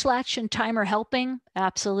the switch latch and timer helping?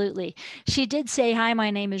 Absolutely. She did say, hi,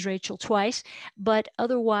 my name is Rachel twice, but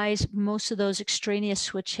otherwise most of those extraneous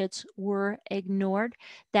switch hits were ignored.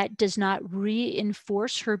 That does not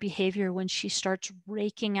reinforce her behavior when she starts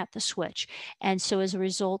raking at the switch. And so as a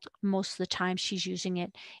result, most of the time she's using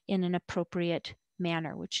it in an appropriate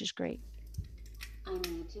manner, which is great. I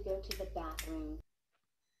need to go to the bathroom.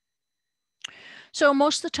 So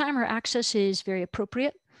most of the time her access is very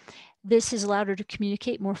appropriate. This has allowed her to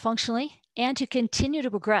communicate more functionally and to continue to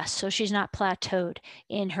progress. So she's not plateaued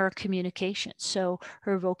in her communication. So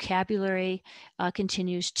her vocabulary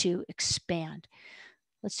continues to expand.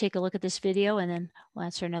 Let's take a look at this video and then we'll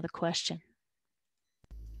answer another question.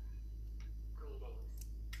 Greetings.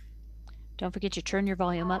 Don't forget to turn your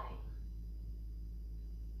volume up.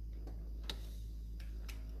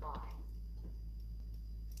 Bye.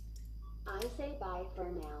 I say bye for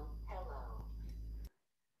now. Hello.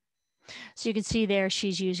 So you can see there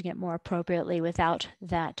she's using it more appropriately without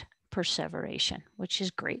that perseveration, which is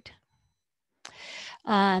great.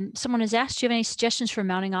 Someone has asked, do you have any suggestions for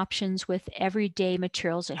mounting options with everyday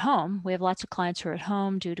materials at home? We have lots of clients who are at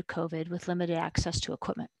home due to COVID with limited access to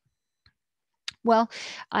equipment. Well,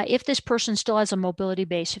 if this person still has a mobility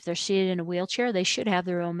base, if they're seated in a wheelchair, they should have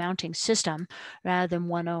their own mounting system rather than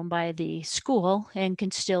one owned by the school and can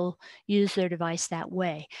still use their device that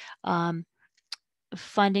way.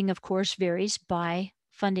 Funding, of course, varies by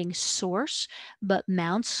funding source, but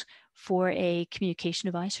mounts for a communication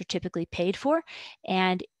device are typically paid for,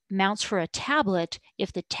 and mounts for a tablet,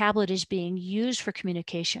 if the tablet is being used for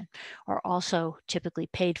communication, are also typically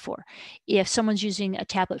paid for. If someone's using a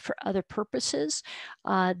tablet for other purposes,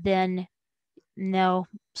 then no,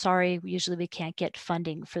 sorry, usually we can't get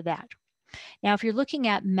funding for that. Now, if you're looking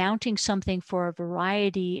at mounting something for a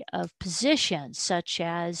variety of positions, such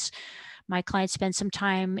as my client spends some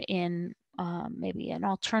time in maybe an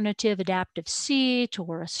alternative adaptive seat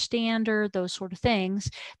or a standard, those sort of things,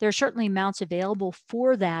 there are certainly mounts available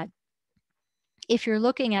for that. If you're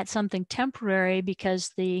looking at something temporary because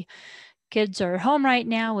the kids are home right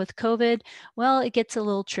now with COVID, well, it gets a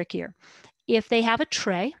little trickier. If they have a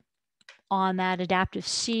tray on that adaptive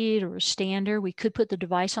seat or a stander, we could put the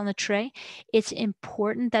device on the tray. It's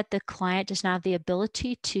important that the client does not have the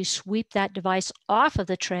ability to sweep that device off of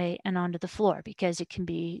the tray and onto the floor because it can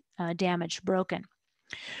be damaged, broken.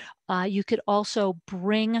 You could also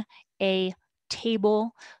bring a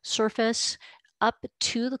table surface up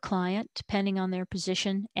to the client, depending on their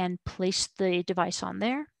position, and place the device on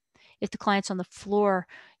there. If the client's on the floor,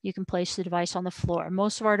 you can place the device on the floor.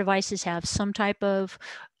 Most of our devices have some type of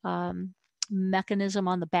mechanism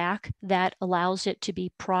on the back that allows it to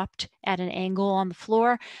be propped at an angle on the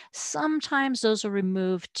floor. Sometimes those are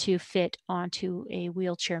removed to fit onto a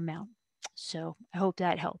wheelchair mount. So I hope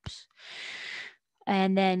that helps.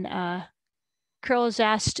 And then Carol has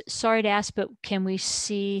asked, sorry to ask, but can we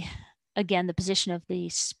see again the position of the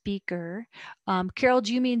speaker? Carol,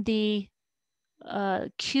 do you mean the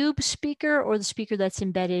cube speaker or the speaker that's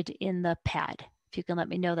embedded in the pad? If you can let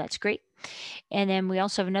me know, that's great. And then we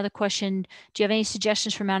also have another question. Do you have any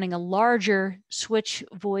suggestions for mounting a larger switch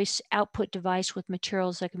voice output device with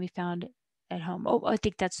materials that can be found at home? Oh, I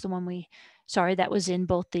think that's the one sorry, that was in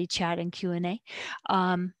both the chat and Q&A.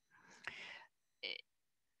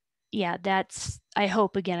 Yeah, I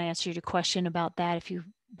hope, again, I answered your question about that. If you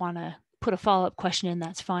want to put a follow-up question in,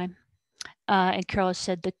 that's fine. And Carol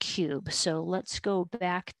said the cube. So let's go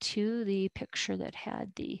back to the picture that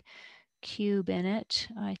had the cube in it.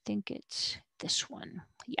 I think it's this one.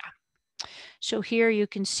 Yeah. So here you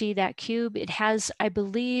can see that cube. It has, I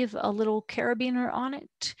believe, a little carabiner on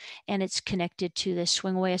it, and it's connected to the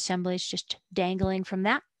swing away assembly. It's just dangling from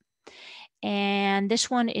that. And this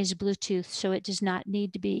one is Bluetooth, so it does not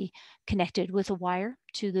need to be connected with a wire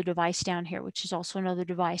to the device down here, which is also another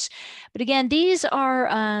device. But again, these are,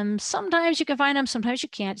 sometimes you can find them, sometimes you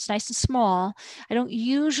can't. It's nice and small. I don't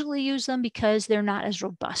usually use them because they're not as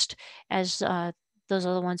robust as those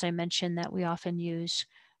other ones I mentioned that we often use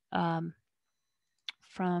from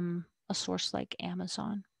a source like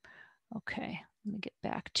Amazon. Okay, let me get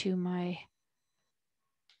back to my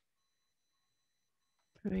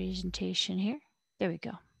presentation here. There we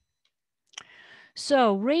go.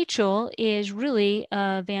 So Rachel is really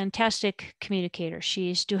a fantastic communicator.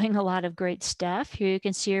 She's doing a lot of great stuff. Here you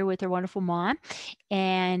can see her with her wonderful mom.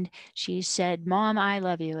 And she said, "Mom, I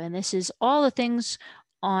love you." And this is all the things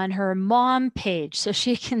on her mom page. So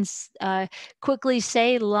she can quickly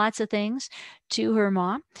say lots of things to her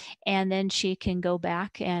mom. And then she can go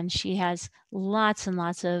back and she has lots and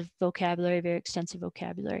lots of vocabulary, very extensive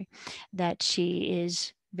vocabulary that she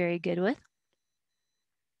is very good with.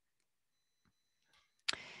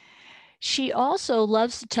 She also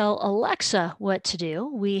loves to tell Alexa what to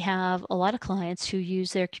do. We have a lot of clients who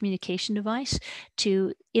use their communication device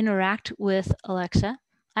to interact with Alexa.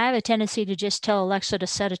 I have a tendency to just tell Alexa to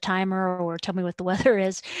set a timer or tell me what the weather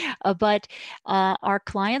is. But our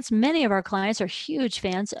clients, many of our clients are huge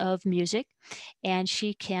fans of music, and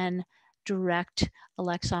she can direct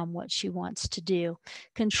Alexa on what she wants to do.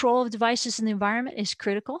 Control of devices in the environment is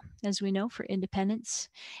critical, as we know, for independence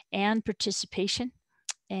and participation.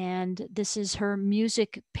 And this is her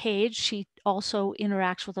music page. She also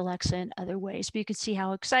interacts with Alexa in other ways, but you can see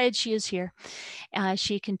how excited she is here.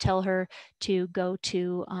 She can tell her to go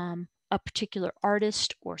to a particular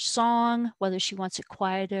artist or song, whether she wants it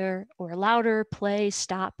quieter or louder, play,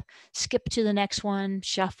 stop, skip to the next one,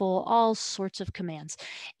 shuffle, all sorts of commands.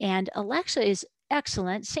 And Alexa is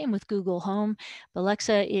excellent. Same with Google Home.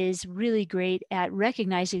 Alexa is really great at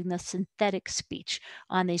recognizing the synthetic speech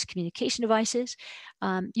on these communication devices.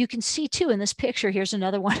 You can see too in this picture, here's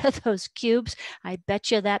another one of those cubes. I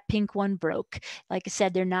bet you that pink one broke. Like I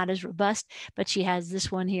said, they're not as robust, but she has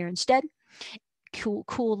this one here instead.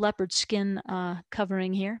 Cool leopard skin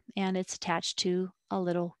covering here, and it's attached to a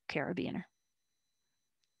little carabiner.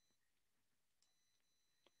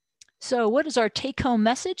 So what is our take-home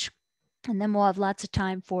message? And then we'll have lots of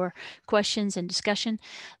time for questions and discussion.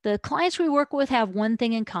 The clients we work with have one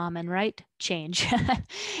thing in common, right? change.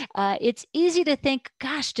 It's easy to think,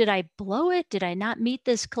 gosh, did I blow it? Did I not meet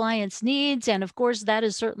this client's needs? And of course, that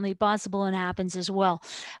is certainly possible and happens as well.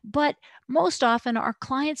 But most often, our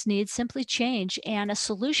clients' needs simply change, and a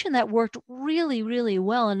solution that worked really, really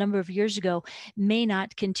well a number of years ago may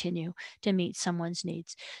not continue to meet someone's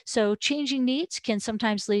needs. So, changing needs can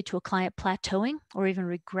sometimes lead to a client plateauing or even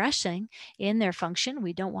regressing in their function.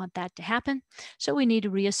 We don't want that to happen. So, we need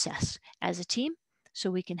to reassess as a team so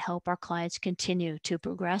we can help our clients continue to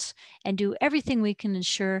progress and do everything we can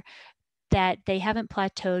ensure that they haven't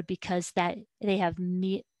plateaued because that they have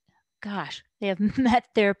they have met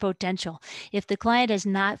their potential. If the client has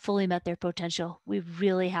not fully met their potential, we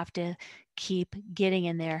really have to keep getting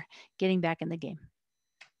in there, getting back in the game.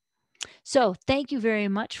 So thank you very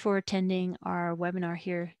much for attending our webinar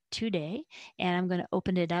here today, and I'm going to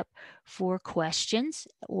open it up for questions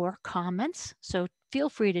or comments. So feel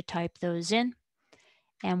free to type those in.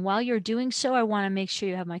 And while you're doing so, I want to make sure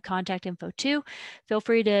you have my contact info too. Feel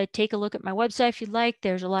free to take a look at my website if you'd like.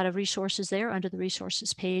 There's a lot of resources there under the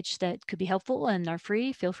resources page that could be helpful and are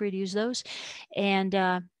free. Feel free to use those. And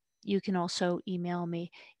you can also email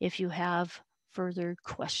me if you have further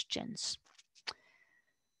questions.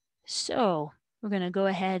 So we're going to go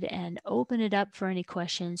ahead and open it up for any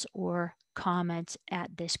questions or comments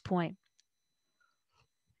at this point.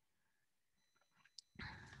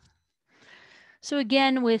 So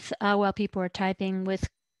again, with while people are typing, with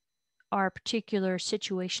our particular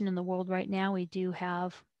situation in the world right now, we do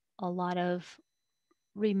have a lot of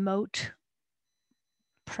remote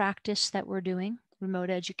practice that we're doing, remote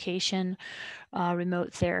education,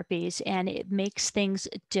 remote therapies, and it makes things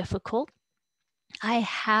difficult. I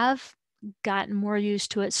have gotten more used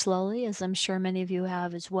to it slowly, as I'm sure many of you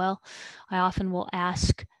have as well. I often will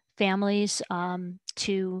ask families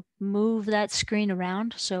to move that screen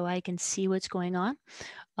around so I can see what's going on.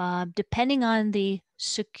 Depending on the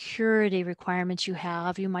security requirements you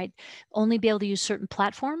have, you might only be able to use certain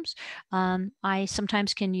platforms. I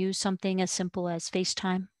sometimes can use something as simple as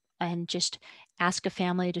FaceTime and just ask a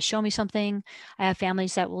family to show me something. I have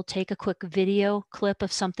families that will take a quick video clip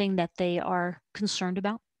of something that they are concerned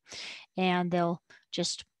about, and they'll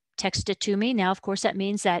just text it to me. Now, of course, that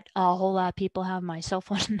means that a whole lot of people have my cell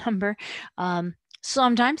phone number.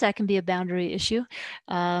 Sometimes that can be a boundary issue,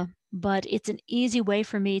 but it's an easy way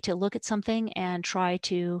for me to look at something and try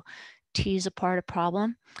to tease apart a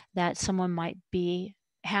problem that someone might be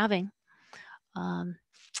having.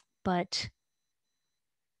 But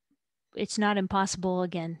it's not impossible,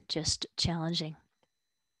 again, just challenging.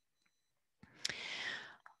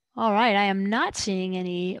 All right, I am not seeing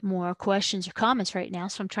any more questions or comments right now,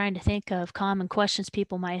 so I'm trying to think of common questions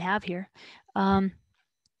people might have here. I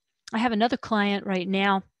have another client right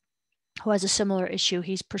now who has a similar issue.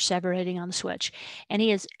 He's perseverating on the switch, and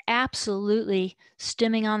he is absolutely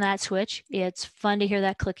stimming on that switch. It's fun to hear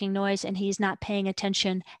that clicking noise, and he's not paying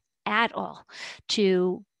attention at all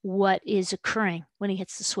to what is occurring when he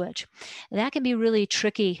hits the switch. That can be really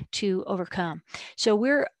tricky to overcome. So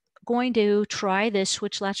we're going to try this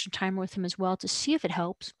switch latch timer with him as well to see if it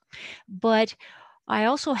helps. But I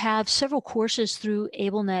also have several courses through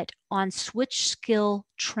ABLEnet on switch skill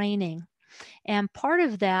training. And part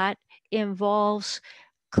of that involves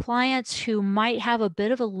clients who might have a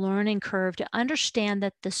bit of a learning curve to understand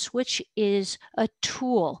that the switch is a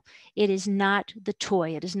tool. It is not the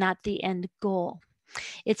toy. It is not the end goal.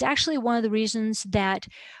 It's actually one of the reasons that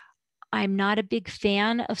I'm not a big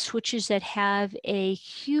fan of switches that have a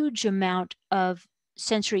huge amount of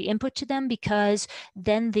sensory input to them, because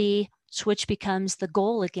then the switch becomes the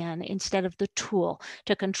goal again instead of the tool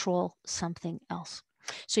to control something else.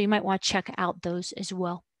 So you might want to check out those as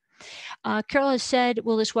well. Carol has said,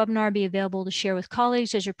 will this webinar be available to share with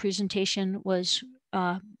colleagues, as your presentation was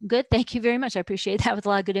good? Thank you very much. I appreciate that, with a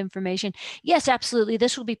lot of good information. Yes, absolutely.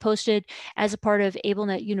 This will be posted as a part of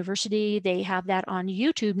ABLEnet University. They have that on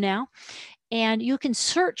YouTube now, and you can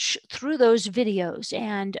search through those videos,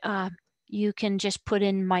 and you can just put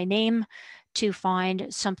in my name to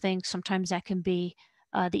find something. Sometimes that can be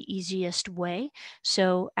the easiest way.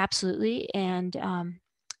 So absolutely. And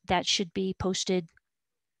that should be posted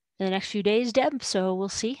in the next few days, Deb. So we'll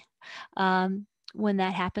see when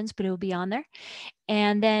that happens, but it will be on there.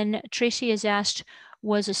 And then Tracy has asked,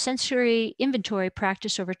 was a sensory inventory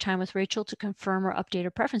practice over time with Rachel to confirm or update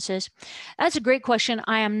her preferences? That's a great question.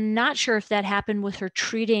 I am not sure if that happened with her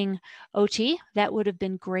treating OT. That would have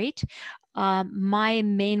been great. My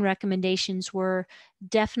main recommendations were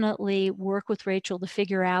definitely work with Rachel to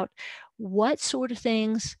figure out what sort of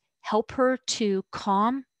things help her to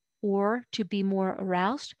calm or to be more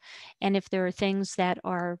aroused. And if there are things that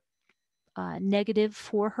are negative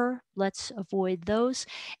for her. Let's avoid those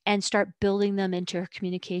and start building them into her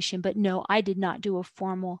communication. But no, I did not do a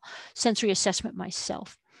formal sensory assessment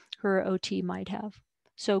myself. Her OT might have.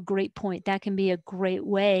 So great point. That can be a great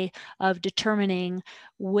way of determining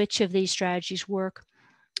which of these strategies work.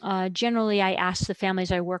 Generally, I ask the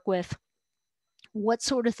families I work with, what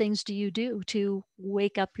sort of things do you do to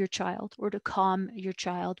wake up your child or to calm your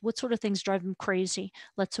child? What sort of things drive them crazy?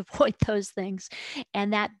 Let's avoid those things.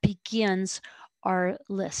 And that begins our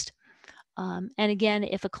list. And again,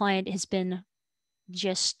 if a client has been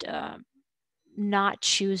just not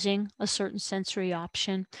choosing a certain sensory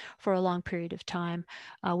option for a long period of time,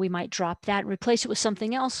 we might drop that and replace it with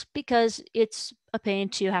something else, because it's a pain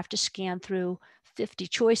to have to scan through 50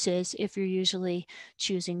 choices if you're usually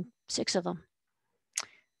choosing 6 of them.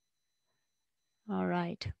 All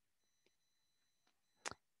right.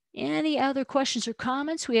 Any other questions or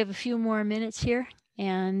comments? We have a few more minutes here,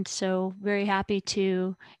 and so very happy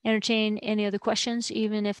to entertain any other questions,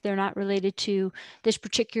 even if they're not related to this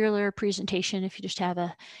particular presentation, if you just have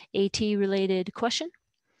a AT related question.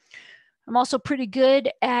 I'm also pretty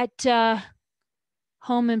good at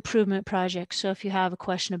home improvement projects, so if you have a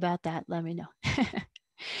question about that, let me know.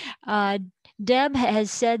 Deb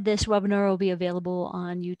has said this webinar will be available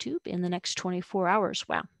on YouTube in the next 24 hours.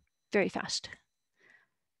 Wow, very fast.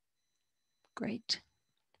 Great.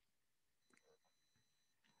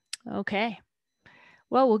 Okay.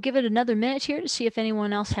 Well, we'll give it another minute here to see if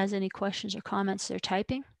anyone else has any questions or comments they're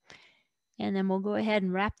typing. And then we'll go ahead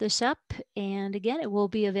and wrap this up. And again, it will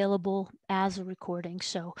be available as a recording.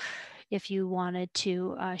 So if you wanted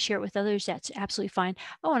to share it with others, that's absolutely fine.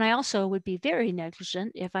 Oh, and I also would be very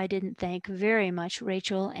negligent if I didn't thank very much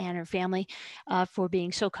Rachel and her family for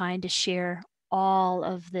being so kind to share all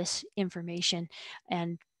of this information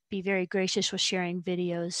and be very gracious with sharing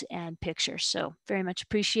videos and pictures. So very much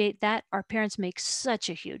appreciate that. Our parents make such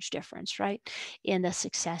a huge difference, right, in the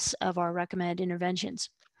success of our recommended interventions.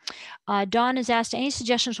 Dawn has asked, any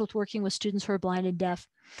suggestions with working with students who are blind and deaf?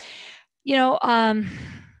 You know,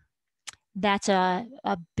 that's a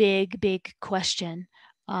big question.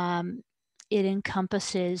 It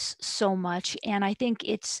encompasses so much, and I think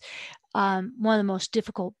it's one of the most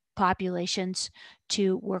difficult populations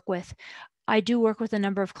to work with. I do work with a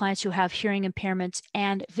number of clients who have hearing impairments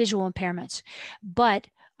and visual impairments, but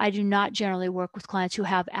I do not generally work with clients who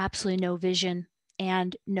have absolutely no vision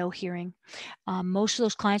and no hearing. Most of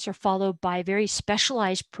those clients are followed by very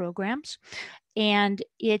specialized programs, and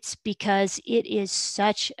it's because it is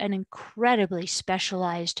such an incredibly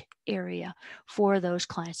specialized area for those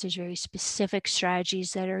clients. There's very specific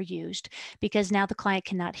strategies that are used because now the client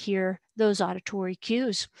cannot hear those auditory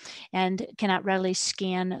cues and cannot readily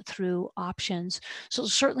scan through options. So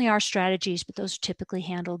certainly are strategies, but those are typically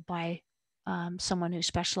handled by someone who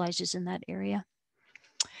specializes in that area.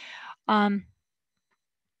 And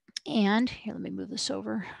here, let me move this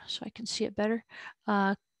over so I can see it better.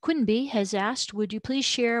 Quinby has asked, would you please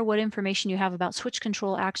share what information you have about switch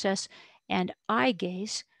control access and eye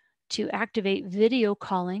gaze to activate video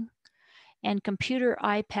calling and computer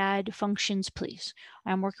iPad functions, please?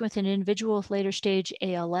 I'm working with an individual with later stage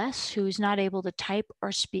ALS who is not able to type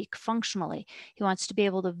or speak functionally. He wants to be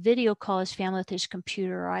able to video call his family with his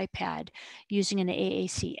computer or iPad using an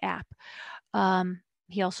AAC app.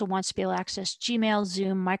 He also wants to be able to access Gmail,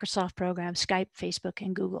 Zoom, Microsoft programs, Skype, Facebook,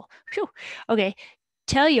 and Google. Phew. Okay.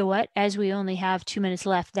 Tell you what, as we only have 2 minutes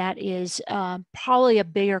left, that is probably a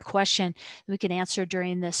bigger question we can answer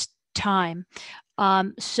during this time.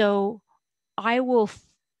 So I will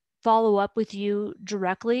follow up with you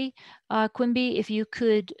directly, Quimby, if you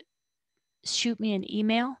could shoot me an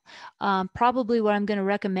email. Probably what I'm going to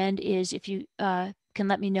recommend is if you can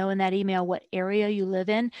let me know in that email what area you live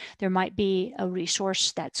in, there might be a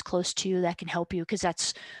resource that's close to you that can help you, because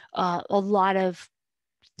that's a lot of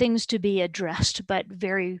things to be addressed, but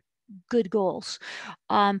very good goals.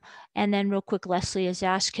 And then real quick, Leslie has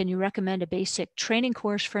asked, can you recommend a basic training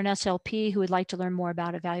course for an SLP who would like to learn more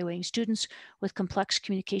about evaluating students with complex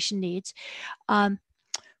communication needs? Oh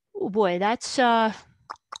boy, that's a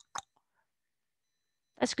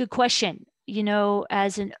good question. You know,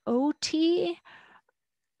 as an OT,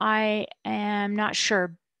 I am not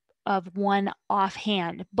sure of one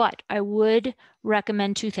offhand, but I would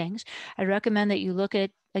recommend 2 things. I recommend that you look at,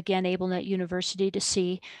 again, AbleNet University to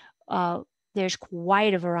see there's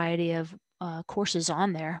quite a variety of courses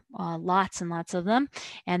on there, lots and lots of them,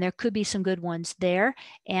 and there could be some good ones there.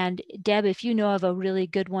 And Deb, if you know of a really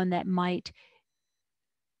good one that might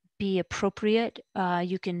be appropriate,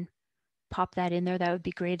 you can pop that in there. That would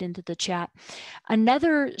be great into the chat.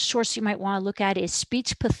 Another source you might want to look at is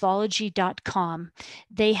speechpathology.com.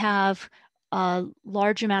 They have a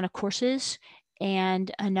large amount of courses,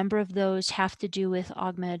 and a number of those have to do with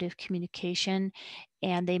augmentative communication,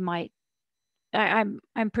 and they might I'm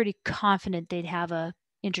pretty confident they'd have a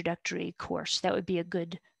introductory course. That would be a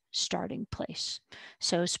good starting place.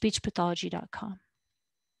 So speechpathology.com.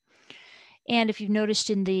 And if you've noticed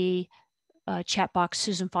in the chat box,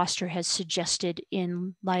 Susan Foster has suggested,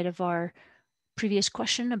 in light of our previous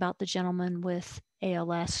question about the gentleman with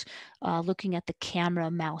ALS, looking at the camera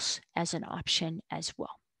mouse as an option as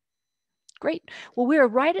well. Great. Well, we are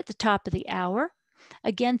right at the top of the hour.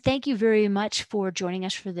 Again, thank you very much for joining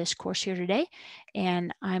us for this course here today.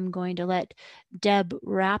 And I'm going to let Deb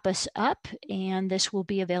wrap us up, and this will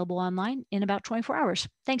be available online in about 24 hours.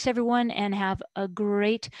 Thanks, everyone, and have a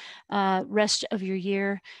great rest of your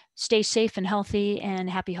year. Stay safe and healthy, and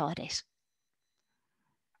happy holidays.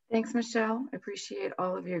 Thanks, Michelle. I appreciate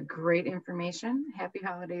all of your great information. Happy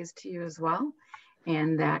holidays to you as well.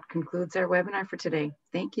 And that concludes our webinar for today.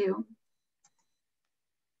 Thank you.